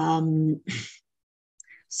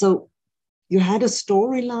 So you had a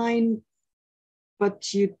storyline, but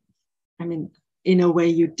in a way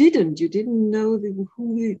you didn't know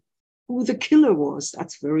who the killer was.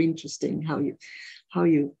 That's very interesting how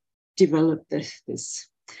you developed this.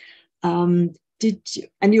 And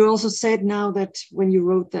you also said now that when you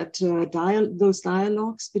wrote that those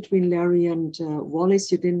dialogues between Larry and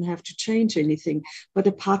Wallace, you didn't have to change anything. But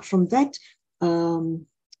apart from that,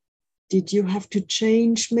 did you have to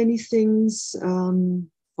change many things?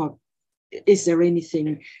 Or is there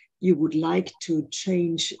anything you would like to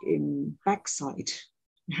change in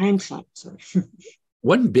hindsight? Sorry.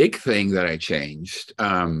 One big thing that I changed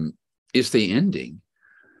is the ending.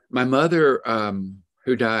 My mother,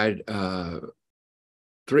 who died, I'll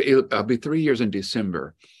be 3 years in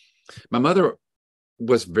December. My mother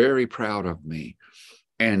was very proud of me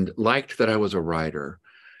and liked that I was a writer,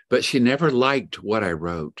 but she never liked what I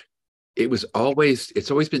wrote. It's always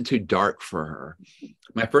been too dark for her.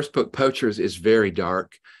 My first book, Poachers, is very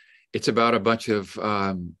dark. It's about a bunch of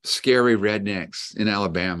scary rednecks in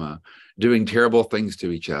Alabama doing terrible things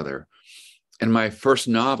to each other. And my first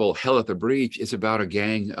novel, Hell at the Breach, is about a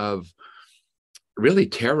gang of really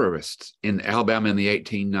terrorists in Alabama in the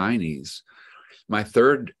 1890s. My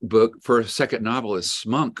third book, second novel, is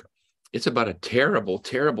Smunk. It's about a terrible,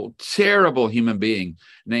 terrible, terrible human being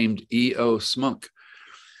named E.O. Smunk.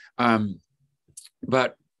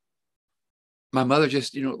 But my mother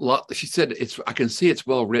just, she said, I can see it's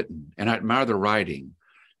well written and I admire the writing,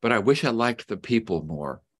 but I wish I liked the people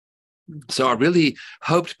more. So I really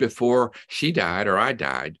hoped before she died or I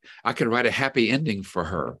died, I could write a happy ending for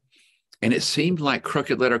her. And it seemed like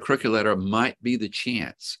Crooked Letter might be the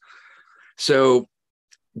chance. So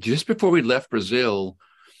just before we left Brazil,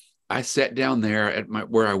 I sat down there at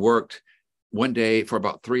where I worked one day for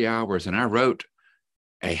about 3 hours, and I wrote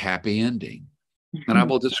a happy ending. And I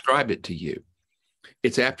will describe it to you.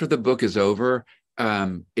 It's after the book is over.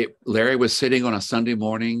 Larry was sitting on a Sunday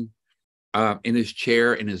morning in his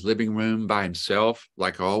chair in his living room by himself,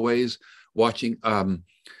 like always, watching a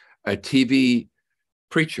TV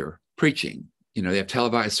preacher preaching. They have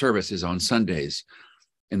televised services on Sundays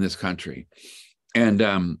in this country.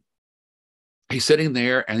 And he's sitting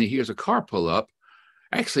there and he hears a car pull up,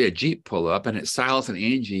 actually a Jeep pull up, and it's Silas and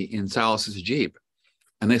Angie in Silas's Jeep.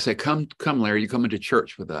 And they say, come, Larry, you come into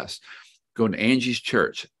church with us. Going to Angie's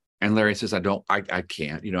church. And Larry says, I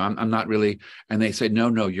can't, I'm not really. And they say,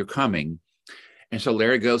 no, you're coming. And so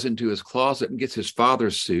Larry goes into his closet and gets his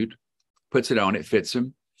father's suit, puts it on, it fits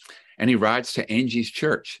him. And he rides to Angie's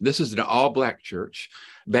church. This is an all-black church,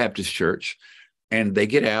 Baptist church. And they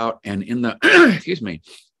get out, and in the,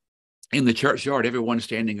 in the churchyard, everyone's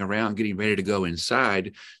standing around getting ready to go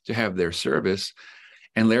inside to have their service.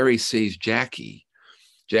 And Larry sees Jackie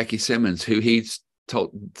Simmons, who he's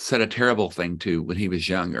said a terrible thing to when he was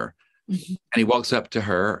younger. Mm-hmm. And he walks up to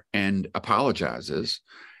her and apologizes,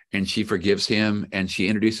 and she forgives him, and she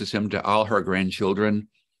introduces him to all her grandchildren.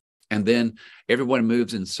 And then everyone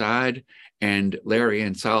moves inside, and Larry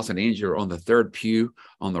and Silas and Angie are on the third pew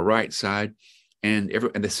on the right side, and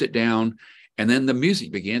they sit down, and then the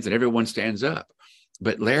music begins and everyone stands up.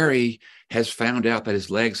 But Larry has found out that his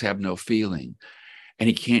legs have no feeling and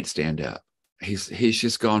he can't stand up. He's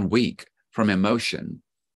just gone weak from emotion.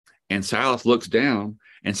 And Silas looks down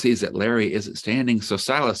and sees that Larry isn't standing. So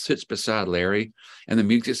Silas sits beside Larry, and the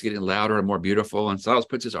music's getting louder and more beautiful. And Silas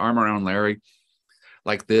puts his arm around Larry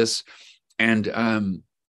like this. And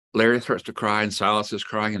Larry starts to cry, and Silas is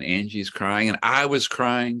crying, and Angie's crying, and I was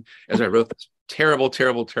crying as I wrote this terrible,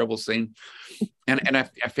 terrible, terrible scene. And I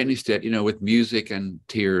finished it, with music and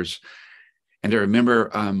tears. And I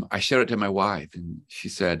remember I showed it to my wife, and she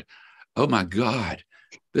said, "Oh my God,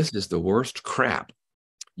 this is the worst crap.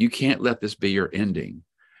 You can't let this be your ending."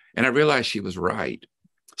 And I realized she was right.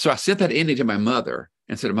 So I sent that ending to my mother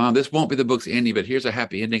and said, "Mom, this won't be the book's ending, but here's a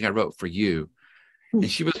happy ending I wrote for you."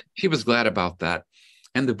 And she was glad about that.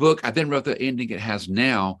 And the book, I then wrote the ending it has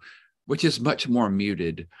now, which is much more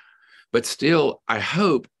muted, but still, I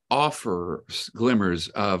hope, offers glimmers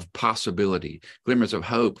of possibility, glimmers of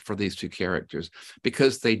hope for these two characters,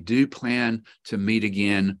 because they do plan to meet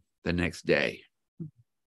again the next day.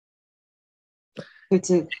 It's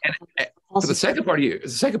a for the second part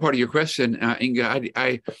of your question, Inga,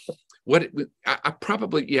 I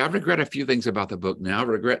regret a few things about the book now. I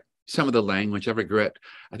regret some of the language. I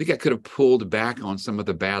think I could have pulled back on some of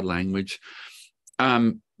the bad language.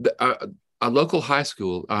 A local high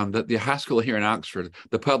school, the high school here in Oxford,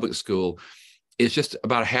 the public school, is just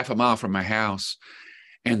about a half a mile from my house.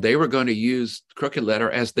 And they were going to use Crooked Letter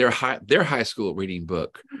as their high school reading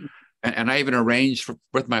book. And I even arranged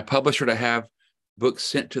with my publisher to have books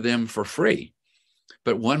sent to them for free.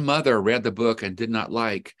 But one mother read the book and did not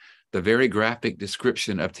like the very graphic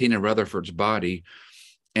description of Tina Rutherford's body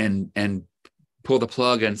and pulled the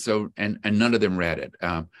plug. And none of them read it.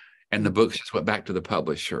 And the books just went back to the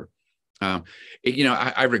publisher.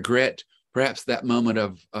 I regret perhaps that moment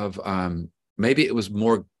of maybe it was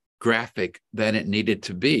more graphic than it needed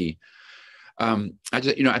to be. I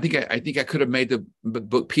think I could have made the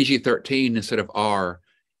book PG-13 instead of R,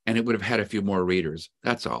 and it would have had a few more readers.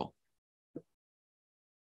 That's all.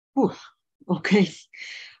 Ooh, okay.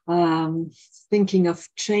 Thinking of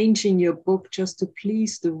changing your book just to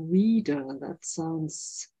please the reader. That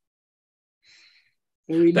sounds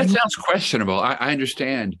very. That sounds questionable. I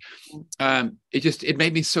understand. It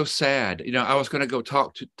made me so sad. I was going to go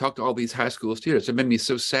talk to all these high school students. It made me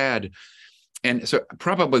so sad. And so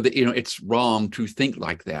probably it's wrong to think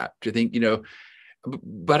like that, to think,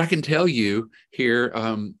 but I can tell you here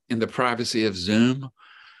in the privacy of Zoom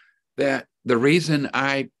that the reason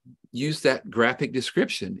I use that graphic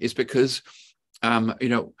description is because,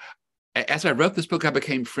 as I wrote this book, I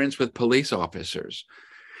became friends with police officers.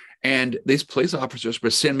 And these police officers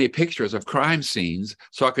would send me pictures of crime scenes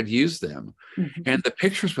so I could use them. Mm-hmm. And the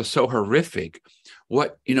pictures were so horrific.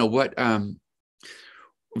 What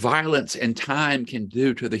violence and time can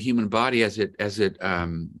do to the human body as it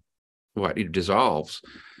dissolves,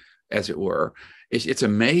 as it were. It's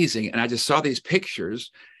amazing. And I just saw these pictures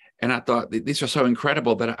and I thought, these are so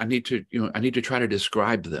incredible that I need to try to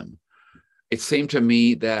describe them. It seemed to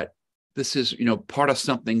me that this is, part of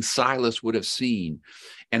something Silas would have seen.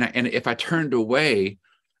 And if I turned away,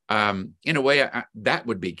 in a way, that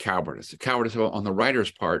would be cowardice. Cowardice on the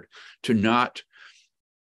writer's part to not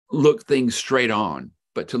look things straight on,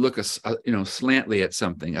 but to look slantly at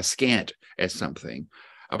something, askant at something.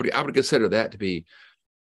 I would consider that to be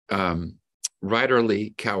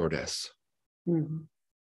writerly cowardice. Mm-hmm.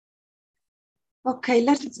 Okay,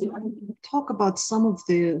 let's talk about some of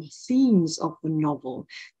the themes of the novel.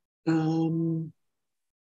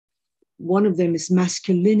 One of them is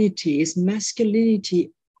masculinity. Is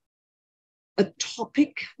masculinity a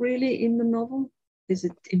topic really in the novel? Is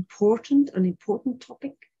it an important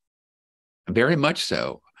topic? Very much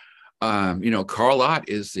so. Carl Ott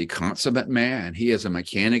is the consummate man. He is a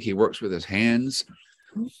mechanic. He works with his hands.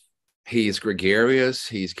 He's gregarious.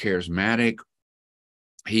 He's charismatic.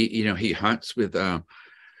 He hunts with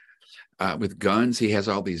guns. He has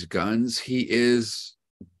all these guns. He is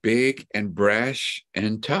big and brash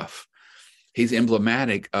and tough. He's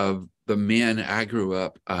emblematic of the men I grew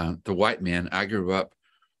up, the white men I grew up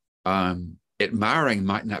admiring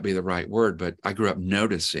might not be the right word, but I grew up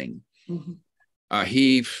noticing. Mm-hmm.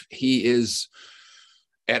 He is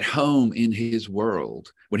at home in his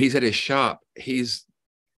world. When he's at his shop, he's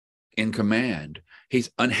in command.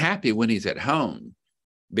 He's unhappy when he's at home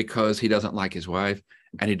because he doesn't like his wife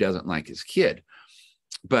and he doesn't like his kid.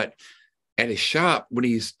 But at his shop, when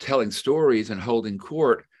he's telling stories and holding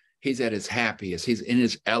court, he's at his happiest. He's in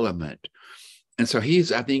his element. And so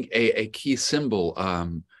he's, I think, a key symbol,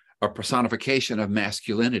 a personification of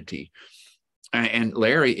masculinity. And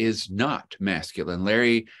Larry is not masculine.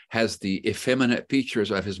 Larry has the effeminate features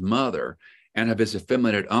of his mother and of his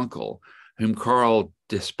effeminate uncle, whom Carl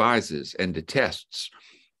despises and detests.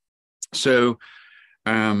 So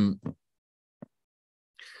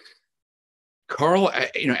Carl,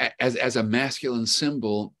 as a masculine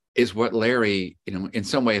symbol is what Larry, in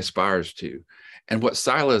some way aspires to, and what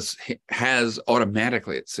Silas has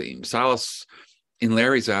automatically, it seems. Silas, in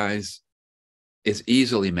Larry's eyes, is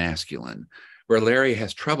easily masculine, where Larry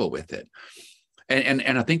has trouble with it. And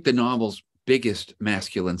I think the novel's biggest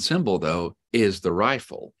masculine symbol, though, is the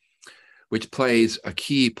rifle, which plays a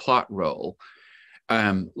key plot role.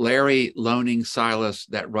 Larry loaning Silas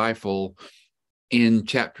that rifle in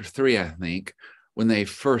chapter 3, I think, when they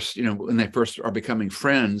first are becoming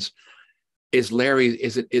friends, is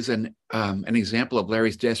an example of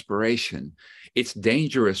Larry's desperation. It's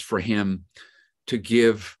dangerous for him to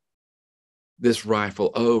give this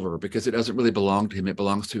rifle over because it doesn't really belong to him. It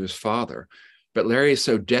belongs to his father. But Larry is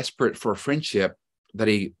so desperate for friendship that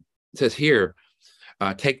he says, here,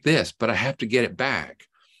 take this, but I have to get it back.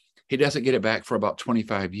 He doesn't get it back for about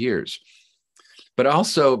 25 years. But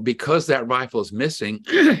also because that rifle is missing,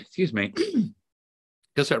 excuse me,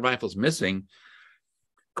 because that rifle is missing,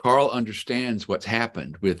 Carl understands what's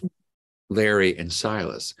happened with Larry and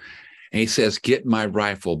Silas. And he says, get my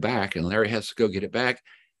rifle back. And Larry has to go get it back.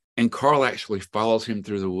 And Carl actually follows him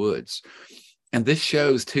through the woods. And this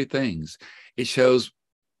shows two things. It shows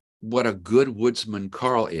what a good woodsman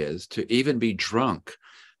Carl is, to even be drunk,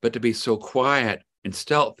 but to be so quiet and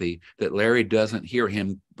stealthy that Larry doesn't hear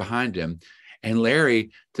him behind him. And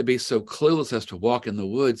Larry to be so clueless as to walk in the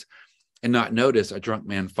woods and not notice a drunk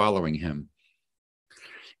man following him.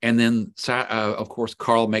 And then, of course,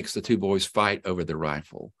 Carl makes the two boys fight over the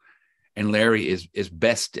rifle. And Larry is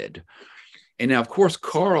bested. And now, of course,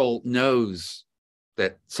 Carl knows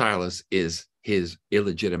that Silas is his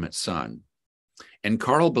illegitimate son. And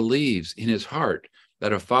Carl believes in his heart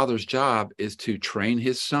that a father's job is to train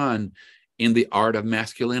his son in the art of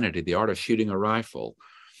masculinity, the art of shooting a rifle.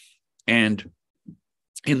 And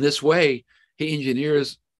in this way, he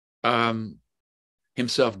engineers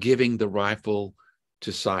himself giving the rifle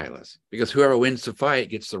to Silas, because whoever wins the fight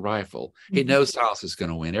gets the rifle. He knows Silas is going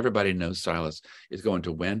to win. Everybody knows Silas is going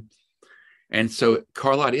to win. And so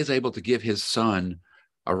Carlotte is able to give his son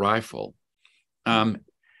a rifle. And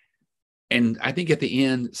I think at the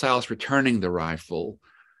end, Silas returning the rifle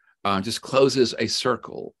just closes a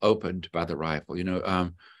circle opened by the rifle.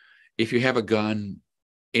 If you have a gun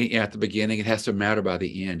at the beginning, it has to matter by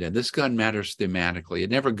the end. And this gun matters thematically. It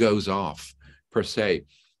never goes off per se,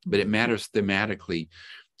 but it matters thematically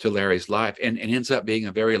to Larry's life and ends up being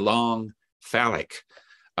a very long, phallic,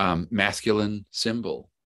 masculine symbol.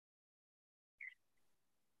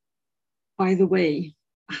 By the way,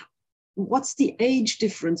 what's the age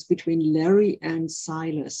difference between Larry and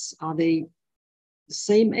Silas? Are they the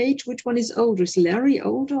same age? Which one is older? Is Larry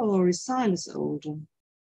older or is Silas older?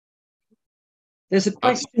 There's a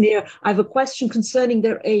question here. I have a question concerning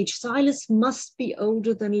their age. Silas must be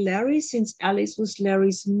older than Larry since Alice was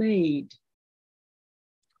Larry's maid.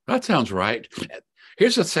 That sounds right.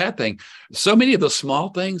 Here's the sad thing. So many of the small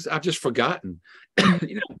things I've just forgotten.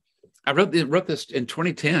 I wrote this in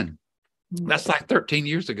 2010. That's like 13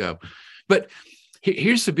 years ago. But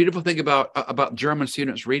here's the beautiful thing about German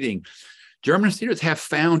students reading. German students have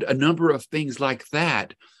found a number of things like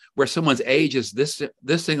that, where someone's age is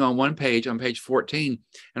this thing on one page, on page 14,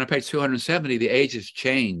 and on page 270, the age has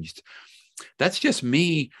changed. That's just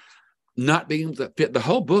me not being able to fit. The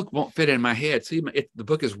whole book won't fit in my head. See, the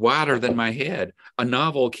book is wider than my head. A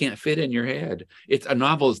novel can't fit in your head. A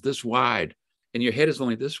novel is this wide, and your head is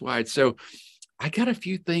only this wide. So I got a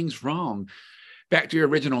few things wrong. Back to your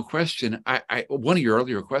original question, one of your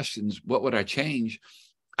earlier questions, what would I change?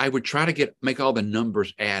 I would try to make all the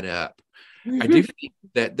numbers add up. I do think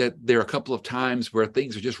that there are a couple of times where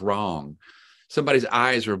things are just wrong. Somebody's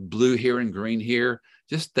eyes are blue here and green here.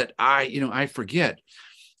 Just that I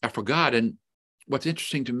forgot. And what's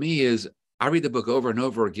interesting to me is I read the book over and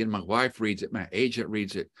over again. My wife reads it. My agent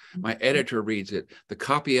reads it. My editor reads it. The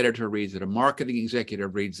copy editor reads it. A marketing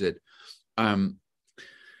executive reads it. And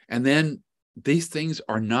then these things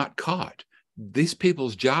are not caught. These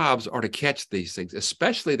people's jobs are to catch these things,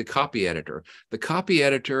 especially the copy editor. The copy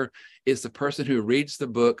editor is the person who reads the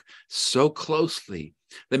book so closely.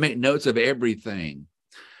 They make notes of everything.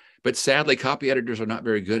 But sadly, copy editors are not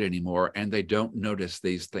very good anymore, and they don't notice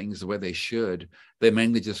these things the way they should. They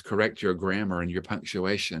mainly just correct your grammar and your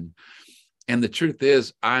punctuation. And the truth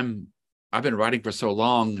is, I've been writing for so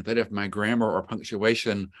long that if my grammar or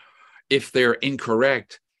punctuation, if they're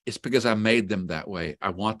incorrect, it's because I made them that way. I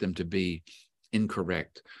want them to be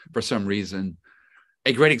incorrect for some reason.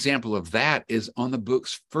 A great example of that is on the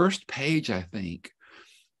book's first page, I think.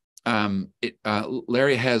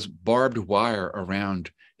 Larry has barbed wire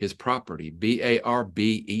around his property,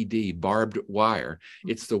 B-A-R-B-E-D, barbed wire.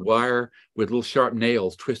 It's the wire with little sharp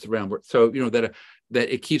nails twisted around. So, that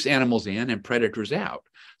it keeps animals in and predators out.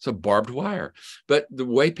 So barbed wire. But the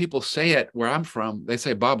way people say it where I'm from, they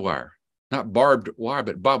say bob wire, not barbed wire,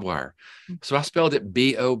 but bob wire. So I spelled it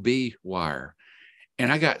B-O-B wire.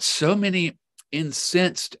 And I got so many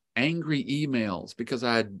incensed, angry emails because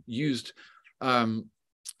I had used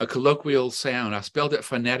a colloquial sound. I spelled it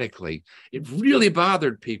phonetically. It really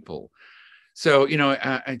bothered people. So,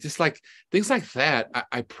 I just like things like that.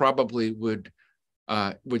 I probably would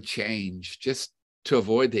change just to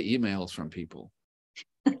avoid the emails from people.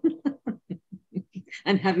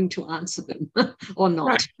 And having to answer them or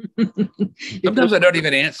not. Right. Sometimes I don't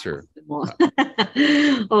even answer.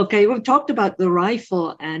 Okay, we've talked about the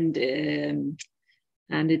rifle and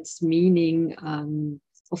its meaning.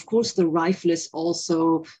 Of course, the rifle is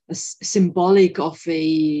also symbolic of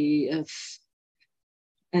an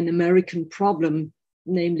American problem,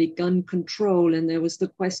 namely gun control. And there was the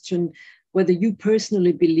question whether you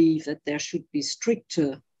personally believe that there should be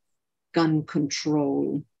stricter gun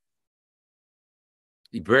control.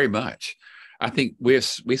 Very much. I think we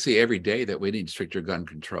see every day that we need stricter gun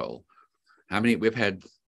control. We've had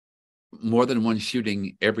more than one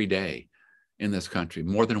shooting every day in this country,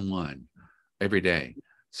 more than one every day.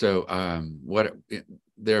 So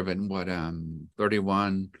there have been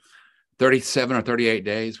 37 or 38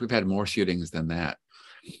 days. We've had more shootings than that.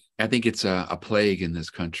 I think it's a plague in this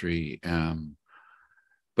country.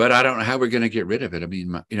 But I don't know how we're going to get rid of it. I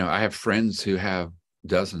mean, I have friends who have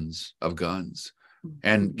dozens of guns.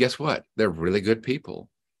 And guess what? They're really good people.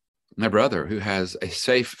 My brother, who has a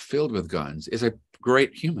safe filled with guns, is a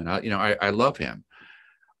great human. I love him.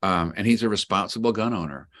 And he's a responsible gun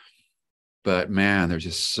owner. But man, there's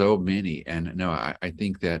just so many. And no, I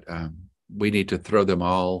think that we need to throw them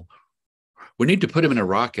all. We need to put them in a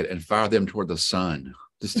rocket and fire them toward the sun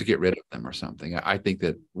just to get rid of them or something. I think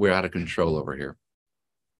that we're out of control over here.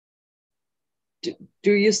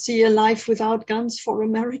 Do you see a life without guns for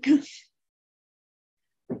America?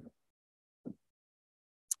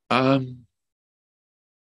 I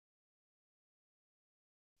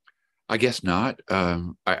guess not.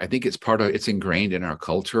 I think it's ingrained in our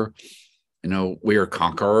culture. We are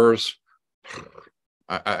conquerors.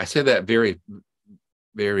 I say that very,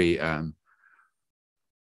 very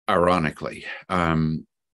ironically.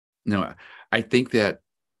 I think that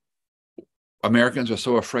Americans are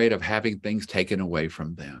so afraid of having things taken away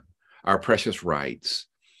from them, our precious rights.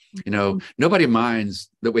 Nobody minds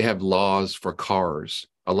that we have laws for cars,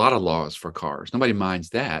 a lot of laws for cars. Nobody minds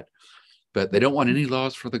that, but they don't want any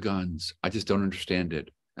laws for the guns. I just don't understand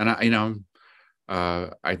it. And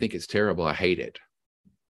I think it's terrible. I hate it.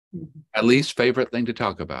 Mm-hmm. At least favorite thing to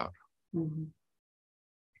talk about. Mm-hmm.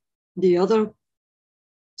 The other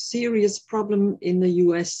serious problem in the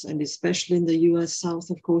US, and especially in the US South,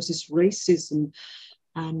 of course, is racism.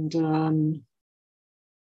 And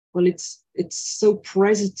well, it's so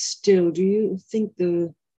present still. Do you think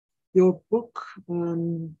your book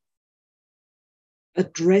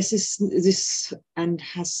addresses this and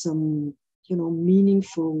has some,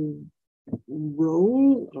 meaningful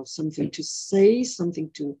role or something to say, something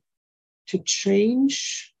to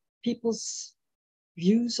change people's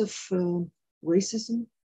views of racism?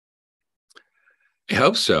 I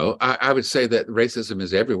hope so. I would say that racism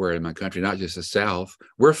is everywhere in my country, not just the South.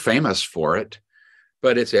 We're famous for it,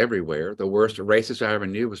 but it's everywhere. The worst racist I ever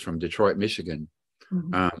knew was from Detroit, Michigan.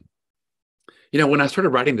 Mm-hmm. When I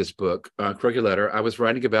started writing this book, Crooked Letter, I was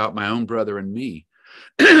writing about my own brother and me.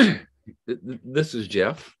 This is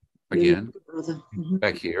Jeff again, mm-hmm.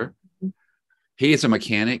 back here. Mm-hmm. He is a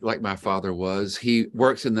mechanic like my father was. He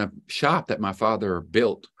works in the shop that my father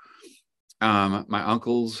built. My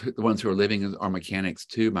uncles, the ones who are living, are mechanics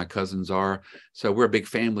too. My cousins are. So we're a big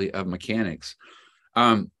family of mechanics.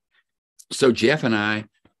 So Jeff and I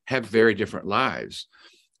have very different lives.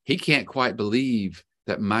 He can't quite believe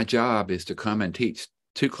that my job is to come and teach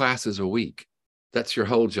 2 classes a week. That's your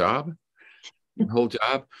whole job? Your whole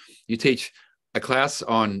job? You teach a class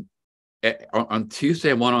on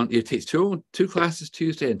Tuesday and you teach two classes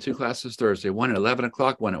Tuesday and 2 classes Thursday, one at 11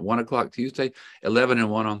 o'clock, one at 1 o'clock Tuesday, 11 and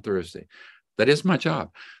 1 on Thursday. That is my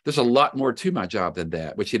job. There's a lot more to my job than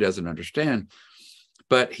that, which he doesn't understand.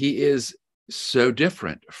 But he is so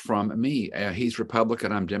different from me. He's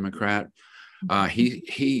Republican, I'm Democrat.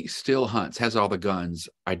 He still hunts, has all the guns.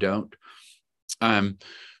 I don't.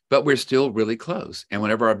 But we're still really close. And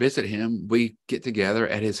whenever I visit him, we get together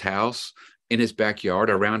at his house in his backyard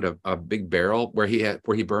around a big barrel where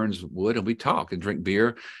he burns wood, and we talk and drink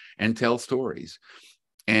beer and tell stories.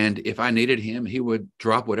 And if I needed him, he would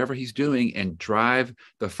drop whatever he's doing and drive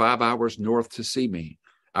the 5 hours north to see me.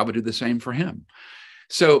 I would do the same for him.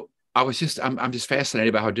 So I'm just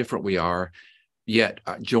fascinated by how different we are, yet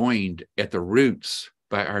joined at the roots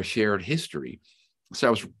by our shared history.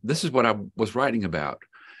 So this is what I was writing about.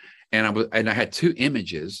 And I had 2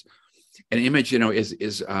 images. An image,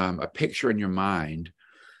 is a picture in your mind.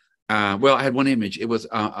 Well, I had one image. It was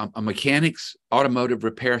a mechanic's automotive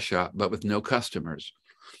repair shop, but with no customers.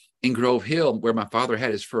 In Grove Hill, where my father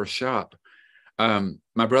had his first shop,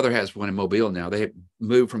 my brother has one in Mobile now. They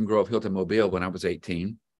moved from Grove Hill to Mobile when I was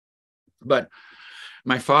 18. But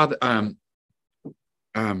my father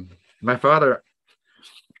had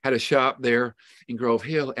a shop there in Grove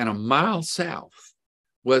Hill, and a mile south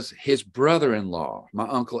was his brother-in-law, my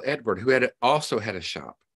Uncle Edward, who also had a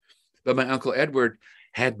shop. But my Uncle Edward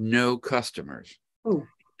had no customers. Oh.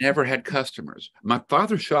 Never had customers. My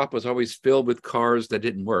father's shop was always filled with cars that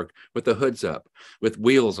didn't work, with the hoods up, with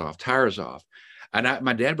wheels off, tires off. And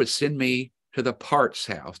my dad would send me to the parts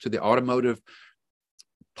house, to the automotive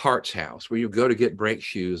parts house, where you go to get brake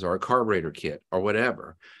shoes or a carburetor kit or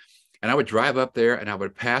whatever. And I would drive up there, and I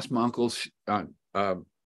would pass my uncle's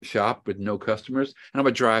shop with no customers, and I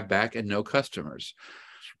would drive back and no customers.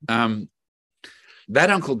 That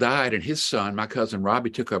uncle died, and his son, my cousin Robbie,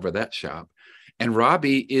 took over that shop. And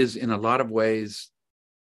Robbie is, in a lot of ways,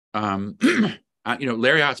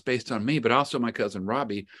 Laureate's based on me, but also my cousin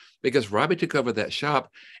Robbie, because Robbie took over that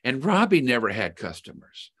shop, and Robbie never had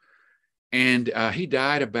customers. And he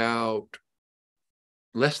died about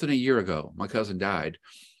less than a year ago. My cousin died,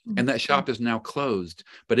 and that shop is now closed.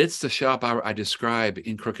 But it's the shop I describe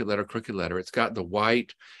in Crooked Letter. It's got the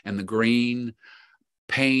white and the green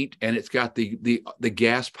paint, and it's got the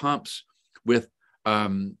gas pumps with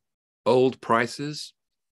old prices,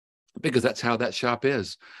 because that's how that shop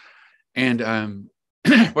is. And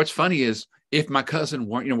what's funny is, if my cousin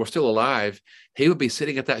were still alive, he would be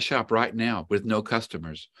sitting at that shop right now with no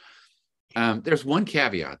customers. There's one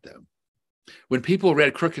caveat, though. When people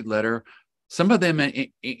read Crooked Letter, some of them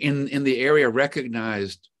in the area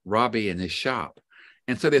recognized Robbie and his shop,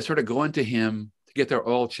 and so they started going to him to get their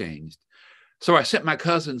oil changed. So I sent my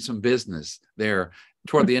cousin some business there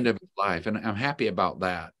toward the end of his life, and I'm happy about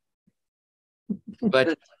that.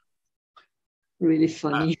 But really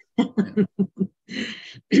funny.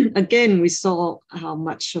 Again, we saw how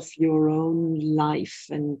much of your own life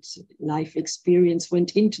and life experience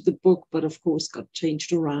went into the book, but of course got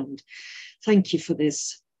changed around. Thank you for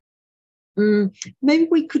this. Maybe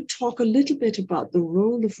we could talk a little bit about the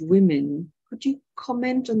role of women. Could you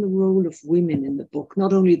comment on the role of women in the book?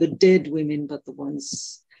 Not only the dead women, but the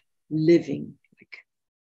ones living, like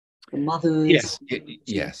the mothers.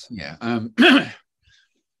 Yes.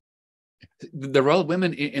 The role of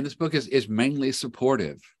women in this book is mainly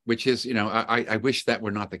supportive, which is, I wish that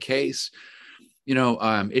were not the case.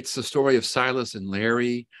 It's the story of Silas and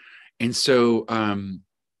Larry. And so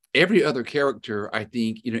every other character, I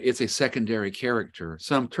think, it's a secondary character,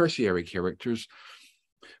 some tertiary characters.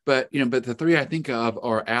 But the 3 I think of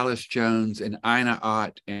are Alice Jones and Ina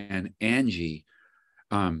Ott and Angie,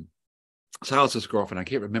 Silas's girlfriend. I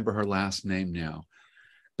can't remember her last name now,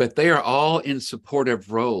 but they are all in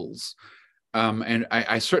supportive roles. And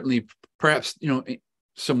I certainly, perhaps,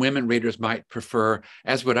 some women readers might prefer,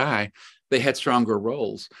 as would I, they had stronger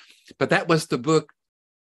roles. But that was the book.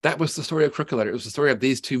 That was the story of Crooked Letter. It was the story of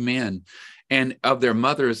these 2 men and of their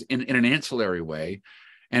mothers in an ancillary way,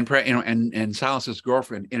 and Silas's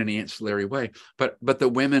girlfriend in an ancillary way. But the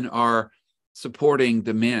women are supporting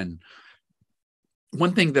the men.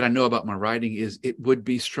 One thing that I know about my writing is it would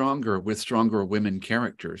be stronger with stronger women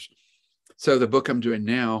characters. So the book I'm doing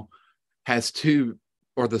now has 2,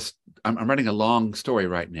 I'm writing a long story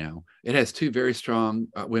right now. It has 2 very strong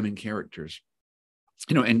women characters.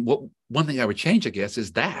 And one thing I would change, I guess,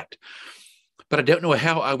 is that. But I don't know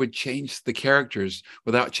how I would change the characters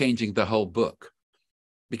without changing the whole book.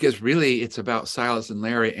 Because really, it's about Silas and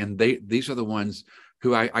Larry, and these are the ones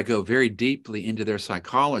who I go very deeply into their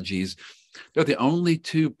psychologies. They're the only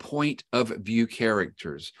 2 point of view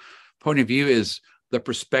characters. Point of view is the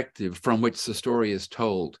perspective from which the story is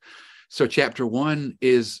told. So chapter 1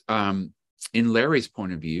 is in Larry's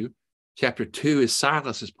point of view. Chapter 2 is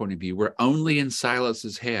Silas's point of view. We're only in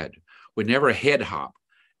Silas's head. We never head hop,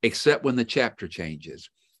 except when the chapter changes.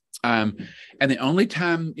 And the only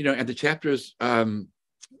time, and the chapters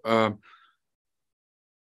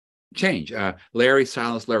change. Larry,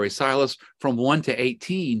 Silas, from 1 to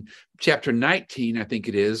 18. Chapter 19, I think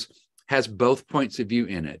it is, has both points of view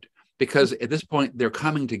in it, because at this point they're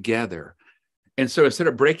coming together. And so instead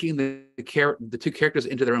of breaking the 2 characters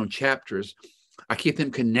into their own chapters, I keep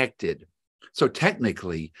them connected. So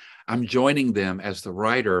technically, I'm joining them as the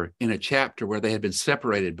writer in a chapter where they had been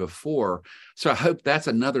separated before. So I hope that's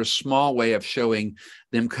another small way of showing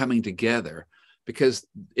them coming together, because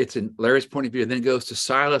it's in Larry's point of view, and then it goes to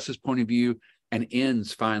Silas's point of view and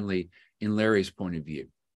ends finally in Larry's point of view.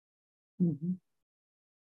 Mm-hmm.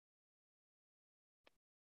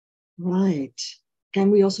 Right.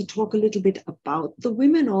 Can we also talk a little bit about the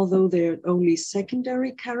women, although they're only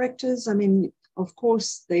secondary characters? I mean, of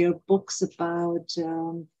course, they are books about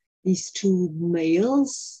these two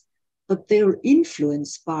males, but they're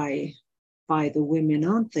influenced by the women,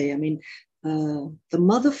 aren't they? I mean, the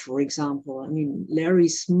mother, for example, I mean,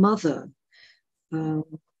 Larry's mother,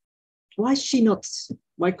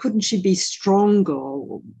 why couldn't she be stronger?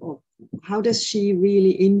 Or how does she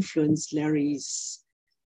really influence Larry's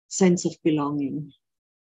sense of belonging?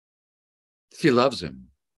 She loves him.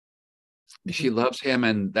 Mm-hmm. She loves him,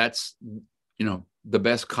 and that's, the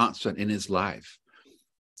best constant in his life.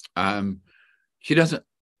 She doesn't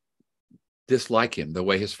dislike him the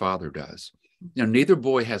way his father does. Neither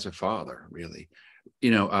boy has a father, really.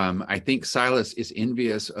 I think Silas is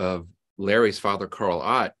envious of Larry's father, Carl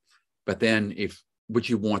Ott, but then would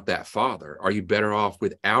you want that father? Are you better off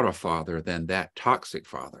without a father than that toxic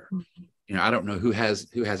father? Mm-hmm. I don't know who has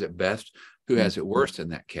it best, who has it worst in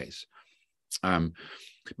that case.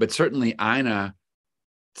 But certainly Ina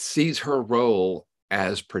sees her role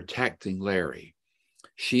as protecting Larry.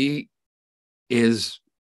 She understands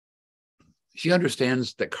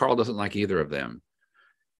that Carl doesn't like either of them.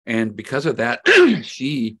 And because of that,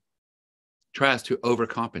 she tries to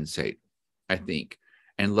overcompensate, I think,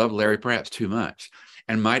 and love Larry perhaps too much,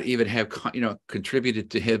 and might even have,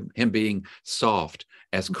 contributed to him being soft,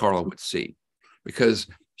 as Carl would see, because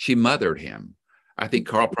she mothered him. I think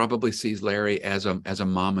Carl probably sees Larry as a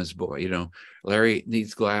mama's boy. Larry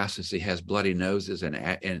needs glasses. He has bloody noses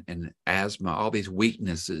and asthma, all these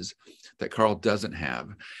weaknesses that Carl doesn't have.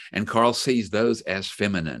 And Carl sees those as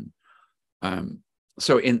feminine.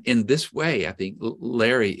 So in this way, I think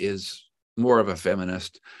Larry is more of a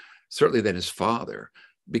feminist, certainly than his father,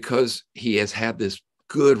 because he has had this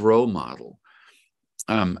good role model.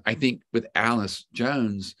 I think with Alice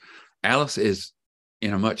Jones, Alice is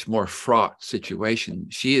in a much more fraught situation.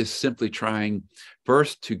 She is simply trying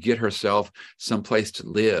first to get herself someplace to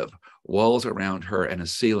live, walls around her and a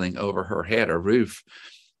ceiling over her head, a roof.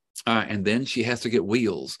 And then she has to get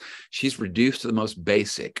wheels. She's reduced to the most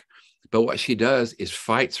basic. But what she does is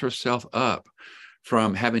fights herself up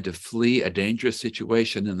from having to flee a dangerous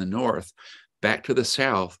situation in the north back to the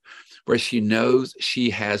south, where she knows she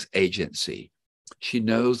has agency. She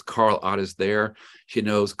knows Carl Ott is there. She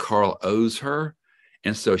knows Carl owes her.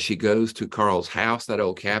 And so she goes to Carl's house, that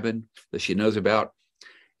old cabin that she knows about.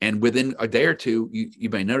 And within a day or two, you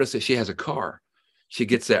may notice that she has a car. She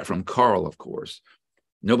gets that from Carl, of course.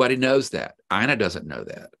 Nobody knows that. Ina doesn't know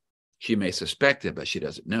that. She may suspect it, but she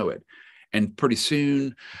doesn't know it. And pretty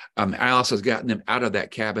soon, Alice has gotten them out of that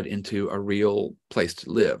cabin into a real place to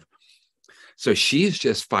live. So she's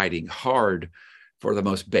just fighting hard for the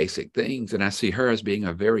most basic things. And I see her as being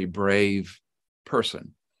a very brave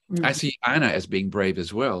person. Mm-hmm. I see Ina as being brave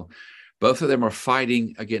as well. Both of them are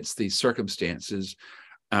fighting against these circumstances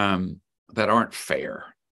that aren't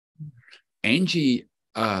fair. Angie,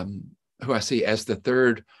 who I see as the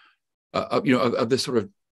third of this sort of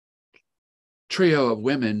trio of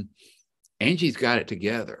women, Angie's got it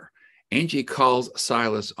together. Angie calls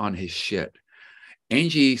Silas on his shit.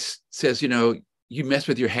 Angie says, you mess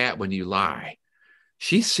with your hat when you lie.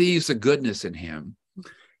 She sees the goodness in him,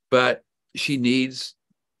 but she needs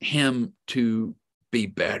him to be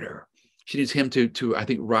better. She needs him to I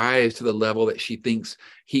think, rise to the level that she thinks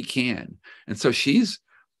he can. And so she's,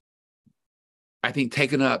 I think,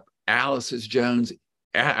 taken up Alice's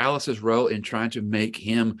role in trying to make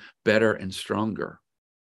him better and stronger.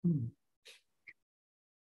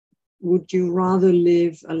 Would you rather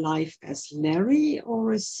live a life as Larry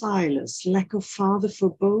or as Silas? Lack of father for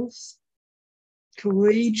both?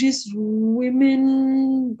 Courageous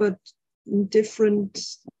women, but different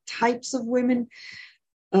types of women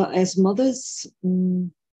as mothers?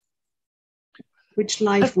 Which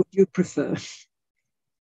life would you prefer?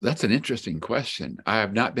 That's an interesting question. I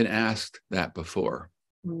have not been asked that before.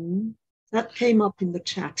 That came up in the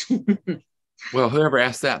chat. Well, whoever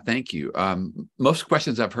asked that, thank you. Most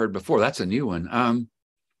questions I've heard before. That's a new one.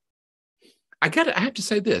 I have to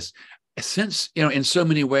say this. Since, in so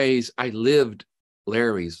many ways I lived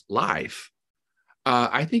Larry's life,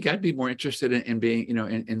 I think I'd be more interested in being,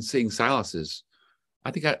 in seeing Silas's.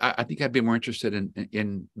 I think I'd be more interested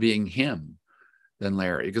in being him than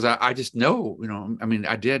Larry, because I just know,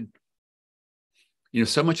 I did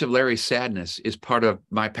So much of Larry's sadness is part of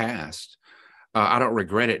my past. I don't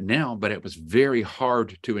regret it now, but it was very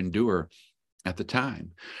hard to endure at the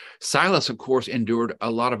time. Silas, of course, endured a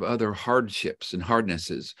lot of other hardships and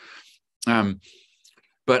hardnesses.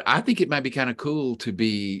 But I think it might be kind of cool to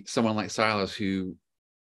be someone like Silas who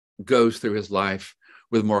goes through his life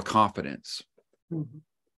with more confidence.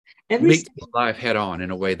 Mm-hmm. Meets life head on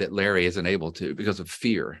in a way that Larry isn't able to because of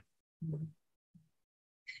fear.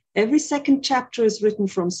 Every second chapter is written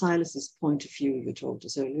from Silas's point of view, you told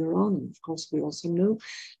us earlier on, and of course we also know.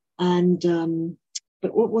 And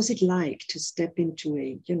but what was it like to step into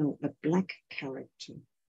a black character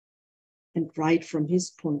and write from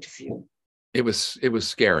his point of view? It was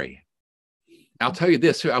scary. I'll tell you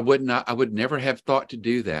this, I would never have thought to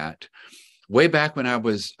do that. Way back when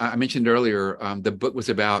I mentioned earlier, the book was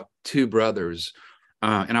about two brothers.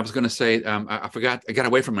 And I was going to say, I forgot, I got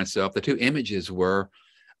away from myself. The two images were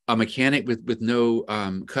a mechanic with no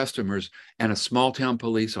customers and a small town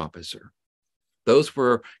police officer. Those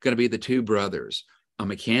were going to be the two brothers, a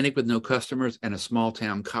mechanic with no customers and a small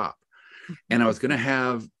town cop. And I was going to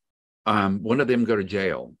have one of them go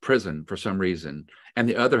to prison for some reason, and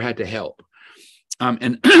the other had to help.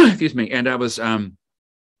 And excuse me. And I was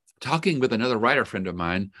talking with another writer friend of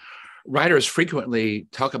mine. Writers frequently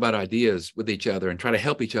talk about ideas with each other and try to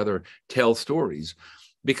help each other tell stories,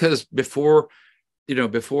 because before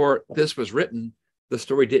this was written, the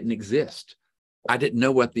story didn't exist. I didn't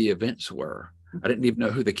know what the events were. I didn't even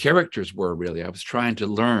know who the characters were, really. I was trying to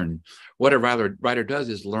learn. What a writer does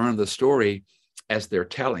is learn the story as they're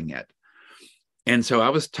telling it. And so I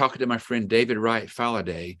was talking to my friend David Wright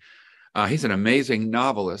Falladae. He's an amazing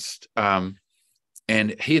novelist. And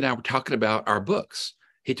he and I were talking about our books.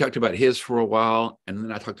 He talked about his for a while, and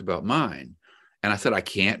then I talked about mine. And I said, I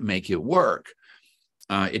can't make it work.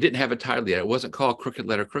 It didn't have a title yet. It wasn't called Crooked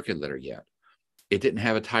Letter yet. It didn't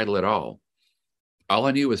have a title at all. All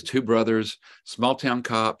I knew was two brothers, small town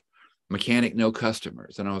cop, mechanic, no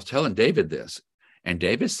customers. And I was telling David this. And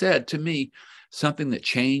David said to me something that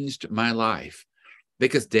changed my life.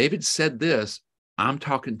 Because David said this, I'm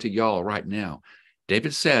talking to y'all right now.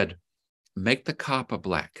 David said, make the cop a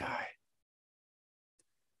black guy.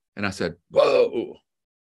 And I said, whoa,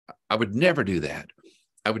 I would never do that.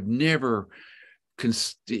 I would never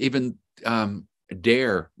even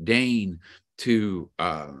deign to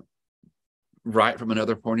write from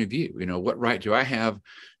another point of view. What right do I have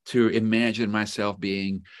to imagine myself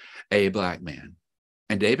being a black man?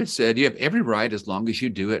 And David said, you have every right as long as you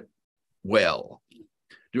do it well.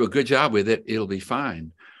 Do a good job with it, it'll be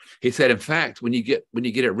fine. He said, in fact, when you get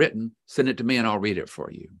it written, send it to me and I'll read it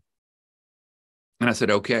for you. And I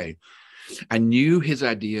said, okay. I knew his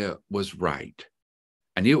idea was right.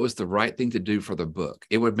 I knew it was the right thing to do for the book.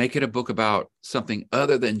 It would make it a book about something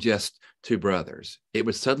other than just two brothers. It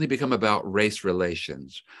would suddenly become about race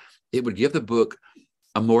relations. It would give the book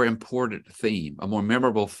a more important theme, a more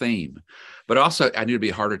memorable theme. But also, I knew it'd be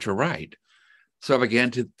harder to write. So I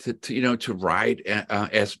began to write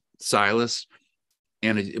as Silas,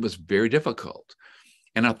 and it was very difficult.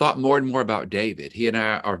 And I thought more and more about David. He and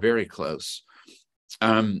I are very close.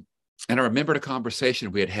 And I remembered a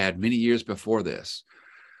conversation we had many years before this.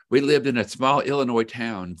 We lived in a small Illinois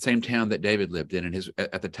town, same town that David lived in, and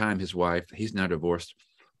at the time, his wife, he's now divorced.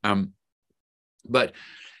 But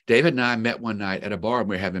David and I met one night at a bar, and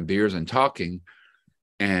we were having beers and talking,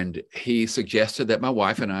 and he suggested that my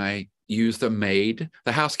wife and I use the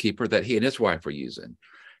housekeeper that he and his wife were using.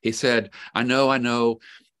 He said, I know,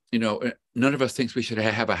 none of us thinks we should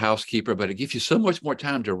have a housekeeper, but it gives you so much more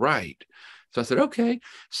time to write. So I said, okay.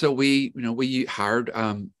 So we hired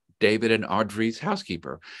David and Audrey's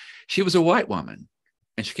housekeeper. She was a white woman,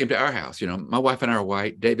 and she came to our house. My wife and I are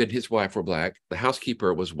white. David and his wife were black. The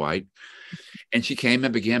housekeeper was white, and she came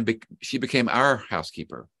and she became our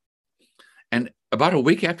housekeeper. And about a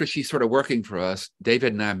week after she started working for us,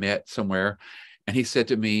 David and I met somewhere, and he said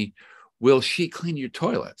to me, will she clean your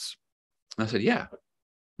toilets? And I said, yeah.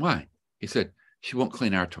 Why? He said, she won't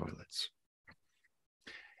clean our toilets.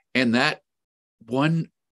 And that one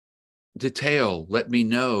detail let me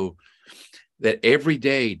know that every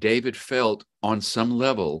day David felt on some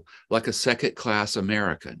level like a second-class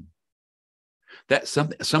American. That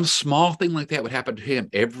some small thing like that would happen to him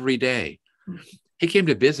every day. He came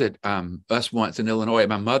to visit us once in Illinois.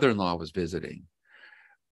 My mother-in-law was visiting.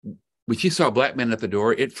 When she saw a black man at the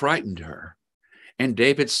door, it frightened her. And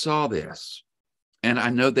David saw this. And I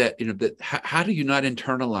know that, how do you not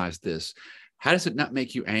internalize this? How does it not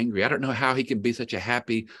make you angry? I don't know how he can be such a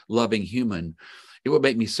happy, loving human. It would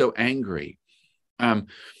make me so angry.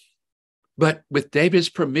 But with David's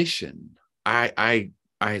permission, I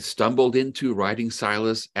I stumbled into writing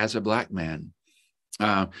Silas as a Black man.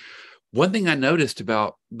 One thing I noticed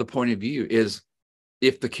about the point of view is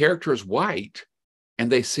if the character is white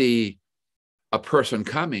and they see a person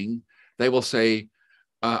coming, they will say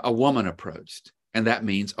a woman approached, and that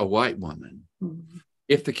means a white woman. Mm-hmm.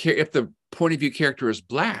 If the point of view character is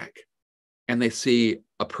Black and they see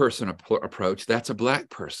a person approach, that's a Black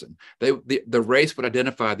person. The race would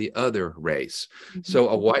identify the other race. Mm-hmm. So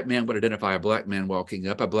a white man would identify a Black man walking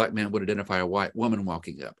up. A Black man would identify a white woman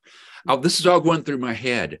walking up. This is all going through my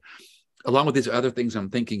head, along with these other things I'm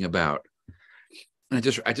thinking about. And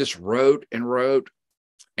I just wrote and wrote.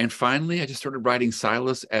 And finally, I just started writing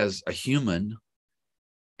Silas as a human.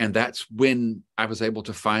 And that's when I was able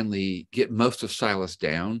to finally get most of Silas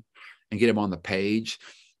down and get him on the page.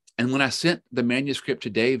 And when I sent the manuscript to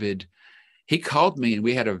David, he called me and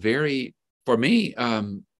we had a very, for me,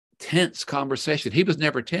 tense conversation. He was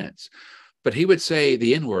never tense, but he would say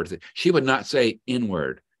the N-word. She would not say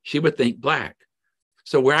N-word. She would think Black.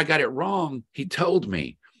 So where I got it wrong, he told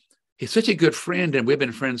me. He's such a good friend, and we've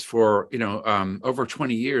been friends for, over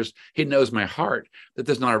 20 years. He knows my heart, that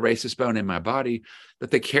there's not a racist bone in my body, that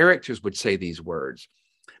the characters would say these words.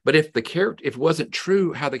 But if it wasn't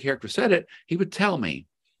true how the character said it, he would tell me.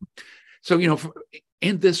 So,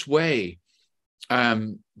 in this way,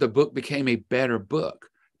 the book became a better book,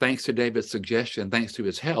 thanks to David's suggestion, thanks to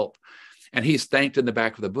his help. And he's thanked in the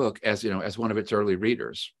back of the book as one of its early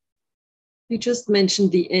readers. You just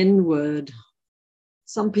mentioned the N-word.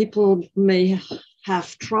 Some people may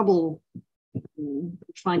have trouble,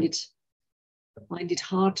 find it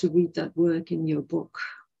hard to read that word in your book.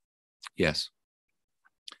 Yes.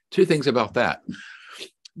 Two things about that.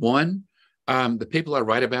 One, the people I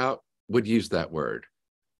write about would use that word.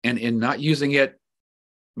 And in not using it,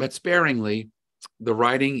 but sparingly, the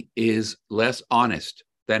writing is less honest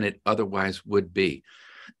than it otherwise would be.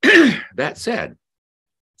 That said,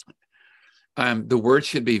 the word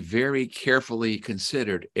should be very carefully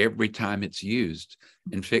considered every time it's used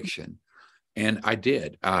in fiction. And I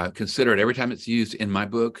did consider it every time it's used in my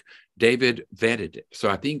book. David vetted it. So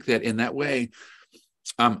I think that in that way,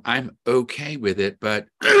 I'm okay with it, but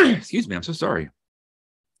excuse me, I'm so sorry.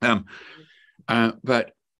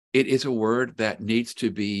 But it is a word that needs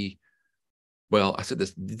to be, well, I said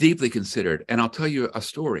this, deeply considered. And I'll tell you a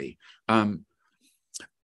story.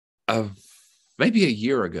 Of maybe a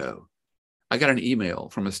year ago, I got an email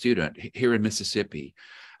from a student here in Mississippi.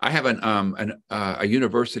 I have a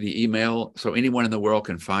university email, so anyone in the world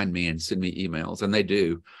can find me and send me emails, and they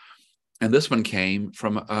do. And this one came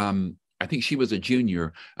from, I think she was a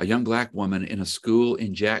junior, a young Black woman in a school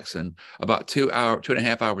in Jackson, about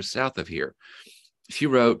 2.5 hours south of here. She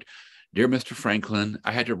wrote, "Dear Mr. Franklin,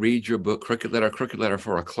 I had to read your book, Crooked Letter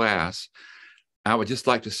for a class. I would just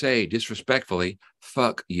like to say, disrespectfully,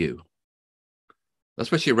 fuck you."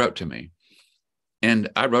 That's what she wrote to me. And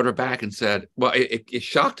I wrote her back and said, well, it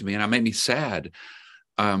shocked me and it made me sad.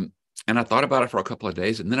 And I thought about it for a couple of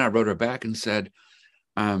days. And then I wrote her back and said,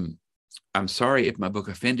 I'm sorry if my book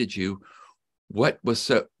offended you. What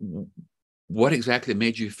exactly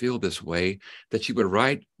made you feel this way that you would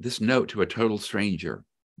write this note to a total stranger?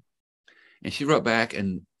 And she wrote back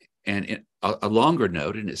and a longer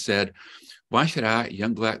note, and it said, "Why should I, a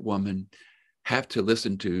young Black woman, have to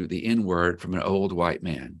listen to the N-word from an old white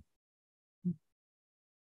man?"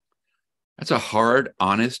 That's a hard,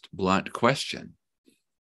 honest, blunt question.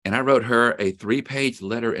 And I wrote her a 3-page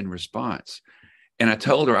letter in response. And I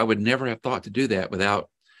told her I would never have thought to do that without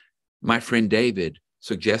my friend David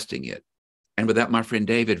suggesting it and without my friend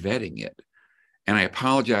David vetting it. And I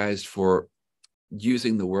apologized for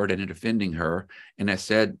using the word and it offending her. And I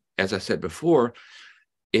said, as I said before,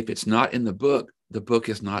 if it's not in the book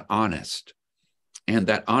is not honest. And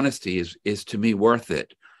that honesty is to me worth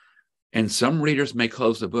it. And some readers may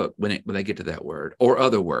close the book when they get to that word or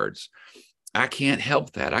other words. I can't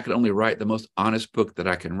help that. I can only write the most honest book that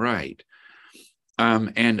I can write.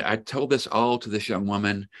 And I told this all to this young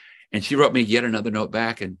woman, and she wrote me yet another note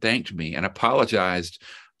back and thanked me and apologized.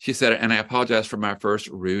 She said, and I apologized for my first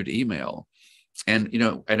rude email. And,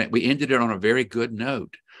 and we ended it on a very good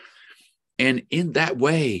note. And in that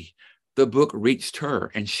way, the book reached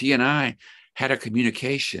her, and she and I had a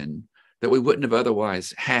communication that we wouldn't have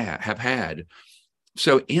otherwise have had.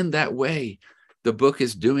 So in that way, the book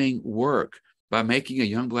is doing work by making a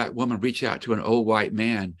young Black woman reach out to an old white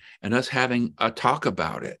man and us having a talk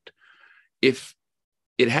about it. If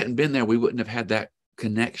it hadn't been there, we wouldn't have had that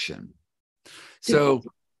connection. So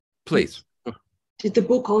please. Did the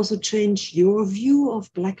book also change your view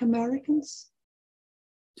of Black Americans?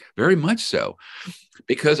 Very much so,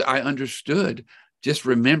 because I understood, just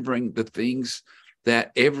remembering the things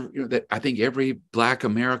that that I think every Black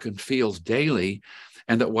American feels daily,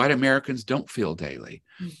 and that white Americans don't feel daily.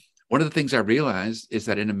 One of the things I realized is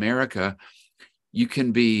that in America, you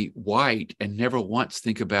can be white and never once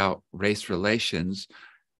think about race relations,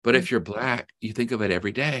 but if you're Black, you think of it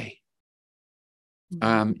every day.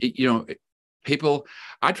 People,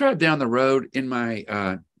 I drive down the road in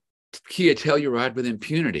my Kia Telluride with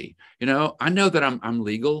impunity. I know that I'm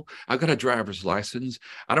legal. I've got a driver's license.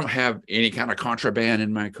 I don't have any kind of contraband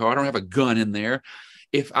in my car. I don't have a gun in there.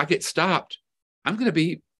 If I get stopped, I'm going to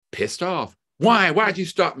be pissed off. Why? Why'd you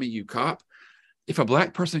stop me, you cop? If a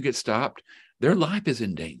Black person gets stopped, their life is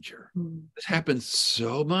in danger. This happens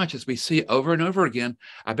so much, as we see over and over again.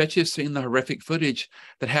 I bet you've seen the horrific footage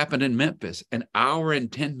that happened in Memphis. An hour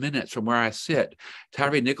and 10 minutes from where I sit,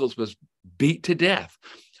 Tyree Nichols was beat to death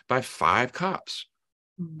by 5 cops.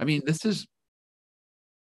 I mean, this is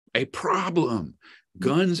a problem.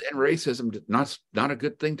 Guns and racism, not a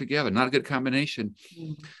good thing together, not a good combination.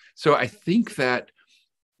 So I think that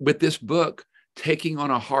with this book taking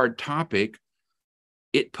on a hard topic,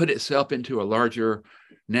 it put itself into a larger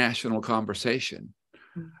national conversation.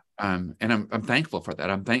 And I'm thankful for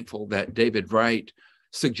that. I'm thankful that David Wright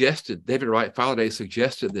Falladae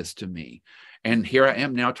suggested this to me. And here I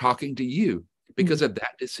am now talking to you because of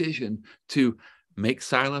that decision to make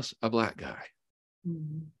Silas a Black guy.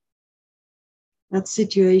 That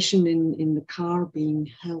situation in the car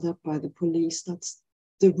being held up by the police, that's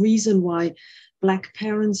the reason why Black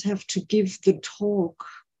parents have to give the talk,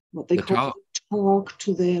 what they call talk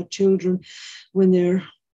to their children when they're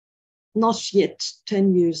not yet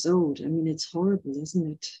 10 years old. I mean, it's horrible, isn't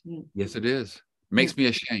it? Yeah. Yes, it is. Makes me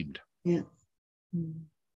ashamed. Yeah.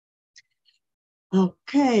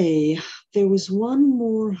 Okay, there was one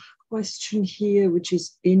more question here, which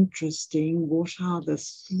is interesting. What are the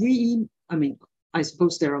 3, I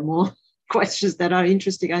suppose there are more questions that are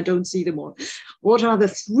interesting. I don't see them all. What are the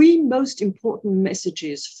 3 most important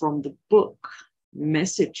messages from the book?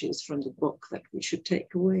 That we should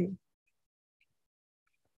take away?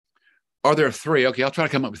 Are there 3? Okay, I'll try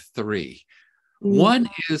to come up with 3. One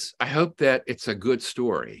is, I hope that it's a good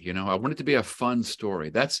story. I want it to be a fun story.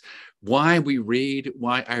 That's why we read,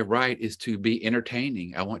 why I write, is to be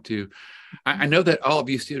entertaining. I know that all of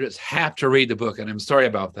you students have to read the book, and I'm sorry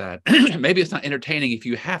about that. Maybe it's not entertaining if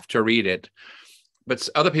you have to read it, but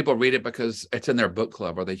other people read it because it's in their book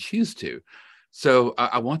club or they choose to. So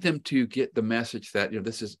I want them to get the message that,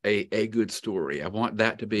 this is a good story. I want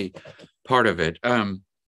that to be part of it.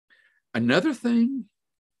 Another thing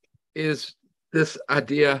is this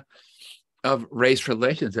idea of race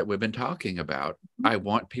relations that we've been talking about. I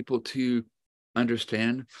want people to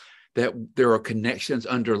understand that there are connections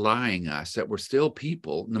underlying us, that we're still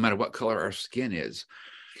people, no matter what color our skin is.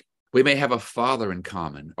 We may have a father in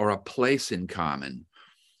common, or a place in common,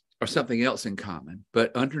 or something else in common,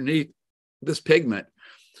 but underneath this pigment,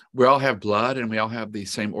 we all have blood and we all have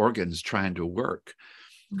these same organs trying to work.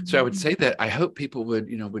 So I would say that I hope people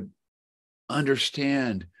would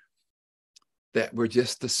understand that we're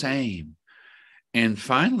just the same. And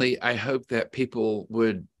finally, I hope that people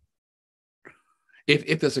would,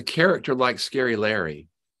 if there's a character like Scary Larry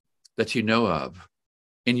that you know of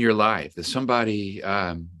in your life, there's somebody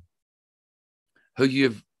who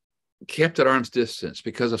you've kept at arm's distance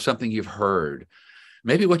because of something you've heard.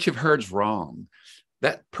 Maybe what you've heard is wrong.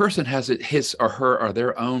 That person has his or her or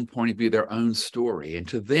their own point of view, their own story. And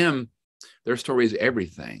to them, their story is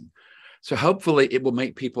everything. So hopefully it will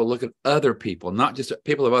make people look at other people, not just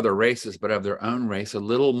people of other races, but of their own race, a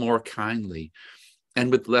little more kindly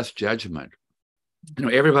and with less judgment.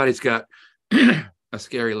 Everybody's got a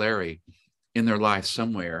Scary Larry in their life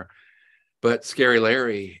somewhere, but Scary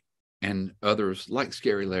Larry and others like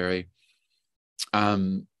Scary Larry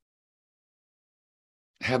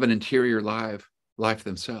have an interior life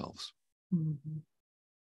themselves.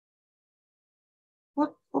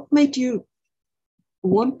 What made you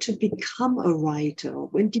want to become a writer?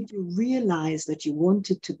 When did you realize that you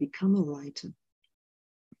wanted to become a writer?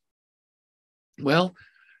 Well,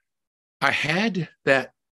 I had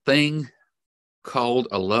that thing called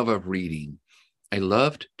a love of reading. I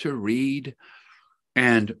loved to read,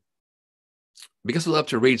 and because I loved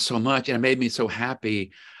to read so much and it made me so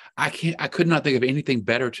happy, I could not think of anything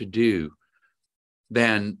better to do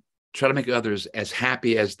than try to make others as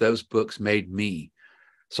happy as those books made me.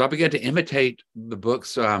 So I began to imitate the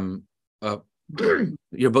books, your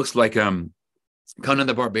books like Conan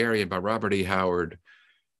the Barbarian by Robert E. Howard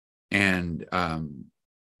and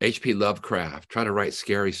H.P. Lovecraft, try to write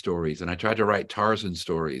scary stories. And I tried to write Tarzan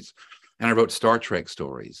stories, and I wrote Star Trek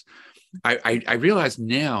stories. I realize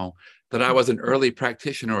now that I was an early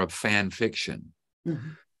practitioner of fan fiction.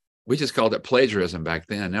 Mhm. We just called it plagiarism back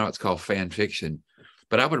then. Now it's called fan fiction.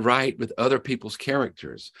 But I would write with other people's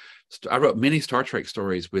characters. I wrote many Star Trek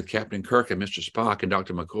stories with Captain Kirk and Mr. Spock and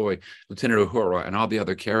Dr. McCoy, Lieutenant Uhura, and all the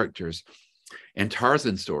other characters, and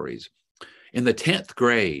Tarzan stories. In the 10th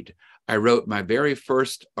grade, I wrote my very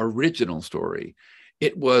first original story.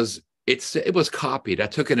 It was copied. I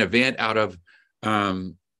took an event out of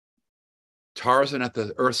Tarzan at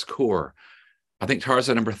the Earth's core. I think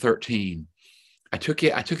Tarzan number 13. I took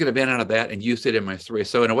an event out of that and used it in my story.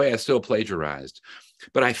 So in a way, I still plagiarized,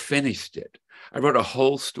 but I finished it. I wrote a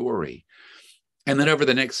whole story. And then over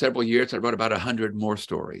the next several years, I wrote about 100 more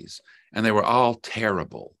stories, and they were all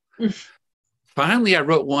terrible. Finally, I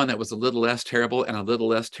wrote one that was a little less terrible and a little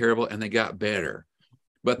less terrible, and they got better.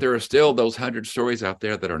 But there are still those 100 stories out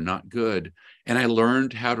there that are not good. And I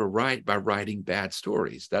learned how to write by writing bad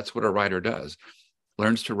stories. That's what a writer does,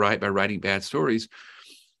 learns to write by writing bad stories.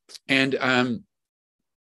 And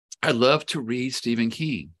I love to read Stephen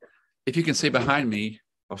King. If you can see behind me,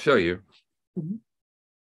 I'll show you. Mhm.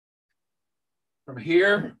 From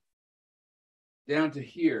here down to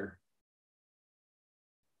here.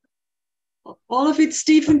 All of it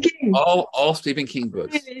Stephen King. All Stephen King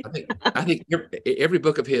books. Really? I think every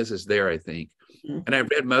book of his is there, I think. Mhm. And I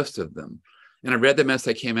read most of them. And I read them as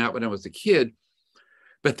they came out when I was a kid.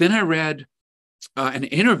 But then I read an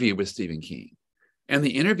interview with Stephen King. And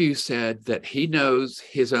the interview said that he knows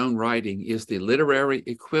his own writing is the literary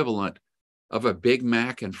equivalent of a Big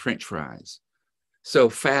Mac and French fries. So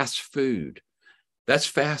fast food, that's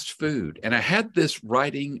fast food. And I had this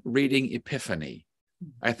reading epiphany.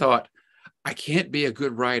 I thought, I can't be a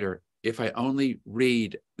good writer if I only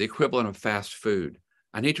read the equivalent of fast food.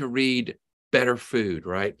 I need to read better food,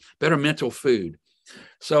 right? Better mental food.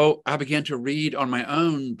 So I began to read on my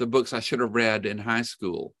own the books I should have read in high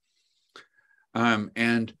school.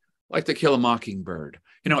 And like To Kill a Mockingbird.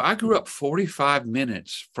 You know, I grew up 45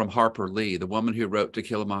 minutes from Harper Lee, the woman who wrote To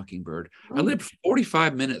Kill a Mockingbird. I lived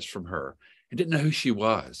 45 minutes from her and didn't know who she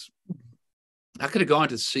was. I could have gone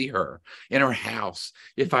to see her in her house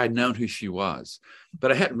if I had known who she was,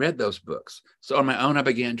 but I hadn't read those books. So on my own, I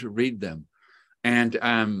began to read them.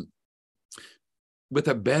 And with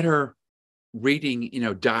a better reading,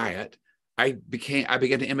 diet, I began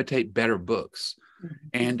to imitate better books.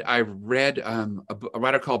 And I read a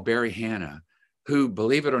writer called Barry Hannah, who,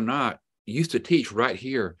 believe it or not, used to teach right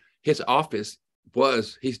here. His office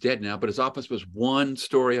he's dead now, but his office was one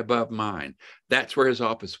story above mine. That's where his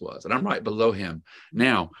office was. And I'm right below him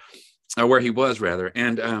now, where he was rather.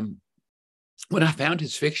 And when I found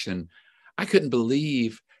his fiction, I couldn't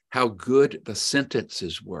believe how good the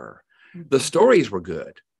sentences were. The stories were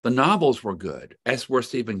good. The novels were good, as were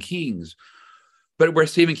Stephen King's. But where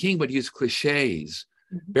Stephen King would use cliches,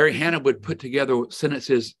 Barry Hannah would put together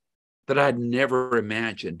sentences that I'd never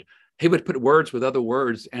imagined. He would put words with other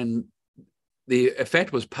words, and the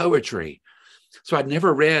effect was poetry. So I'd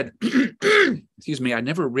never read, I'd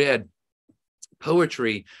never read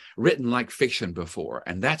poetry written like fiction before.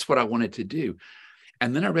 And that's what I wanted to do.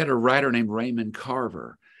 And then I read a writer named Raymond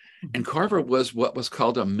Carver. And Carver was what was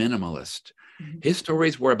called a minimalist. His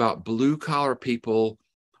stories were about blue-collar people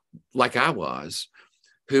like I was,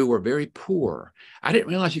 who were very poor. I didn't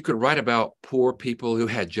realize you could write about poor people who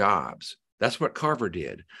had jobs. That's what Carver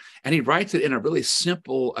did. And he writes it in a really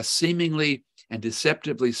simple, a seemingly and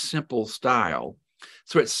deceptively simple style.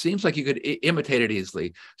 So it seems like you could imitate it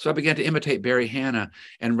easily. So I began to imitate Barry Hannah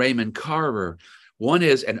and Raymond Carver. One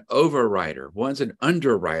is an overwriter, one's an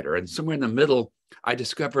underwriter. And somewhere in the middle, I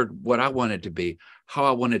discovered what I wanted to be, how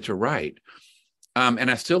I wanted to write.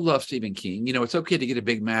 And I still love Stephen King. It's okay to get a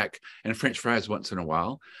Big Mac and French fries once in a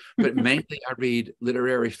while, but mainly I read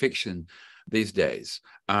literary fiction these days.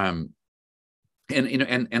 And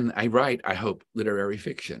I write, I hope, literary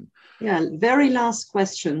fiction. Yeah, very last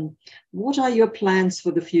question. What are your plans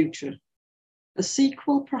for the future? A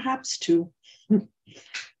sequel, perhaps, to?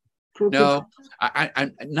 No,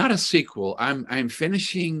 I'm not a sequel. I'm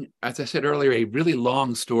finishing, as I said earlier, a really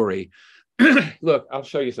long story. Look, I'll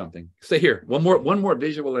show you something. Stay here. One more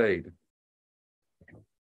visual aid.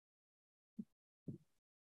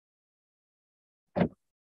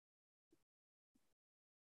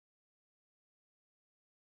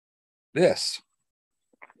 This.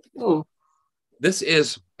 Oh. This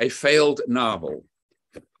is a failed novel.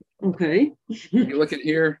 Okay. You look at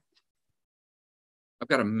here. I've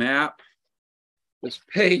got a map. There's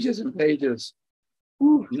pages and pages.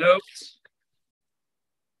 Ooh. Notes.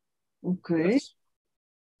 Okay.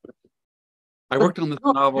 I worked on this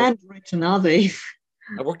novel. Handwritten, are they?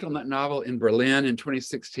 I worked on that novel in Berlin in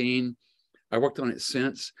 2016. I worked on it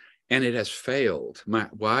since, and it has failed. My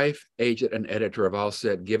wife, agent, and editor have all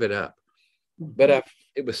said, give it up. But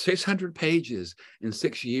it was 600 pages in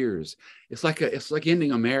 6 years. It's like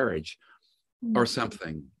ending a marriage or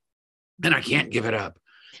something. And I can't give it up.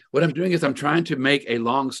 What I'm doing is I'm trying to make a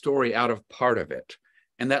long story out of part of it.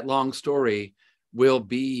 And that long story will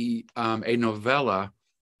be a novella,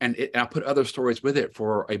 and I'll put other stories with it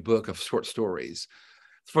for a book of short stories.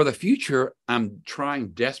 For the future, I'm trying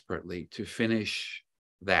desperately to finish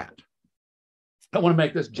that. I want to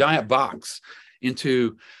make this giant box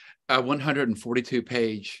into a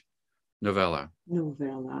 142-page novella.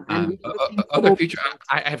 And other future,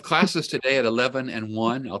 I have classes today at 11 and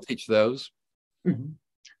 1. I'll teach those.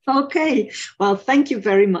 Okay. Well, thank you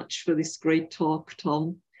very much for this great talk, Tom.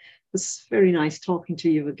 It was very nice talking to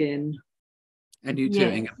you again. And you too,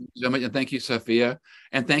 Inga. Thank you so much. And thank you, Sophia.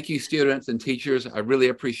 And thank you, students and teachers. I really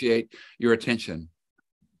appreciate your attention.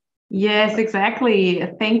 Yes, exactly.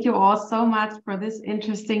 Thank you all so much for this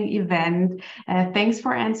interesting event. Thanks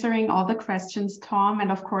for answering all the questions, Tom. And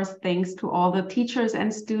of course, thanks to all the teachers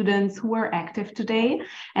and students who were active today.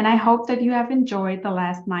 And I hope that you have enjoyed the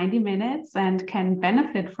last 90 minutes and can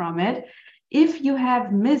benefit from it. If you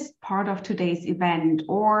have missed part of today's event,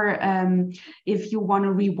 or if you want to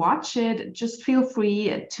rewatch it, just feel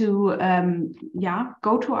free to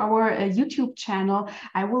go to our YouTube channel.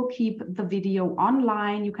 I will keep the video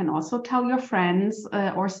online. You can also tell your friends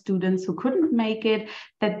or students who couldn't make it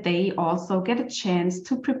that they also get a chance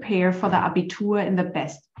to prepare for the Abitur in the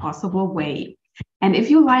best possible way. And if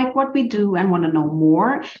you like what we do and want to know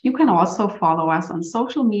more, you can also follow us on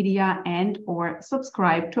social media and or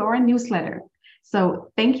subscribe to our newsletter.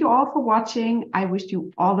 So thank you all for watching. I wish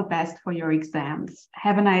you all the best for your exams.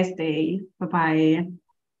 Have a nice day. Bye-bye.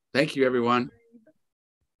 Thank you, everyone.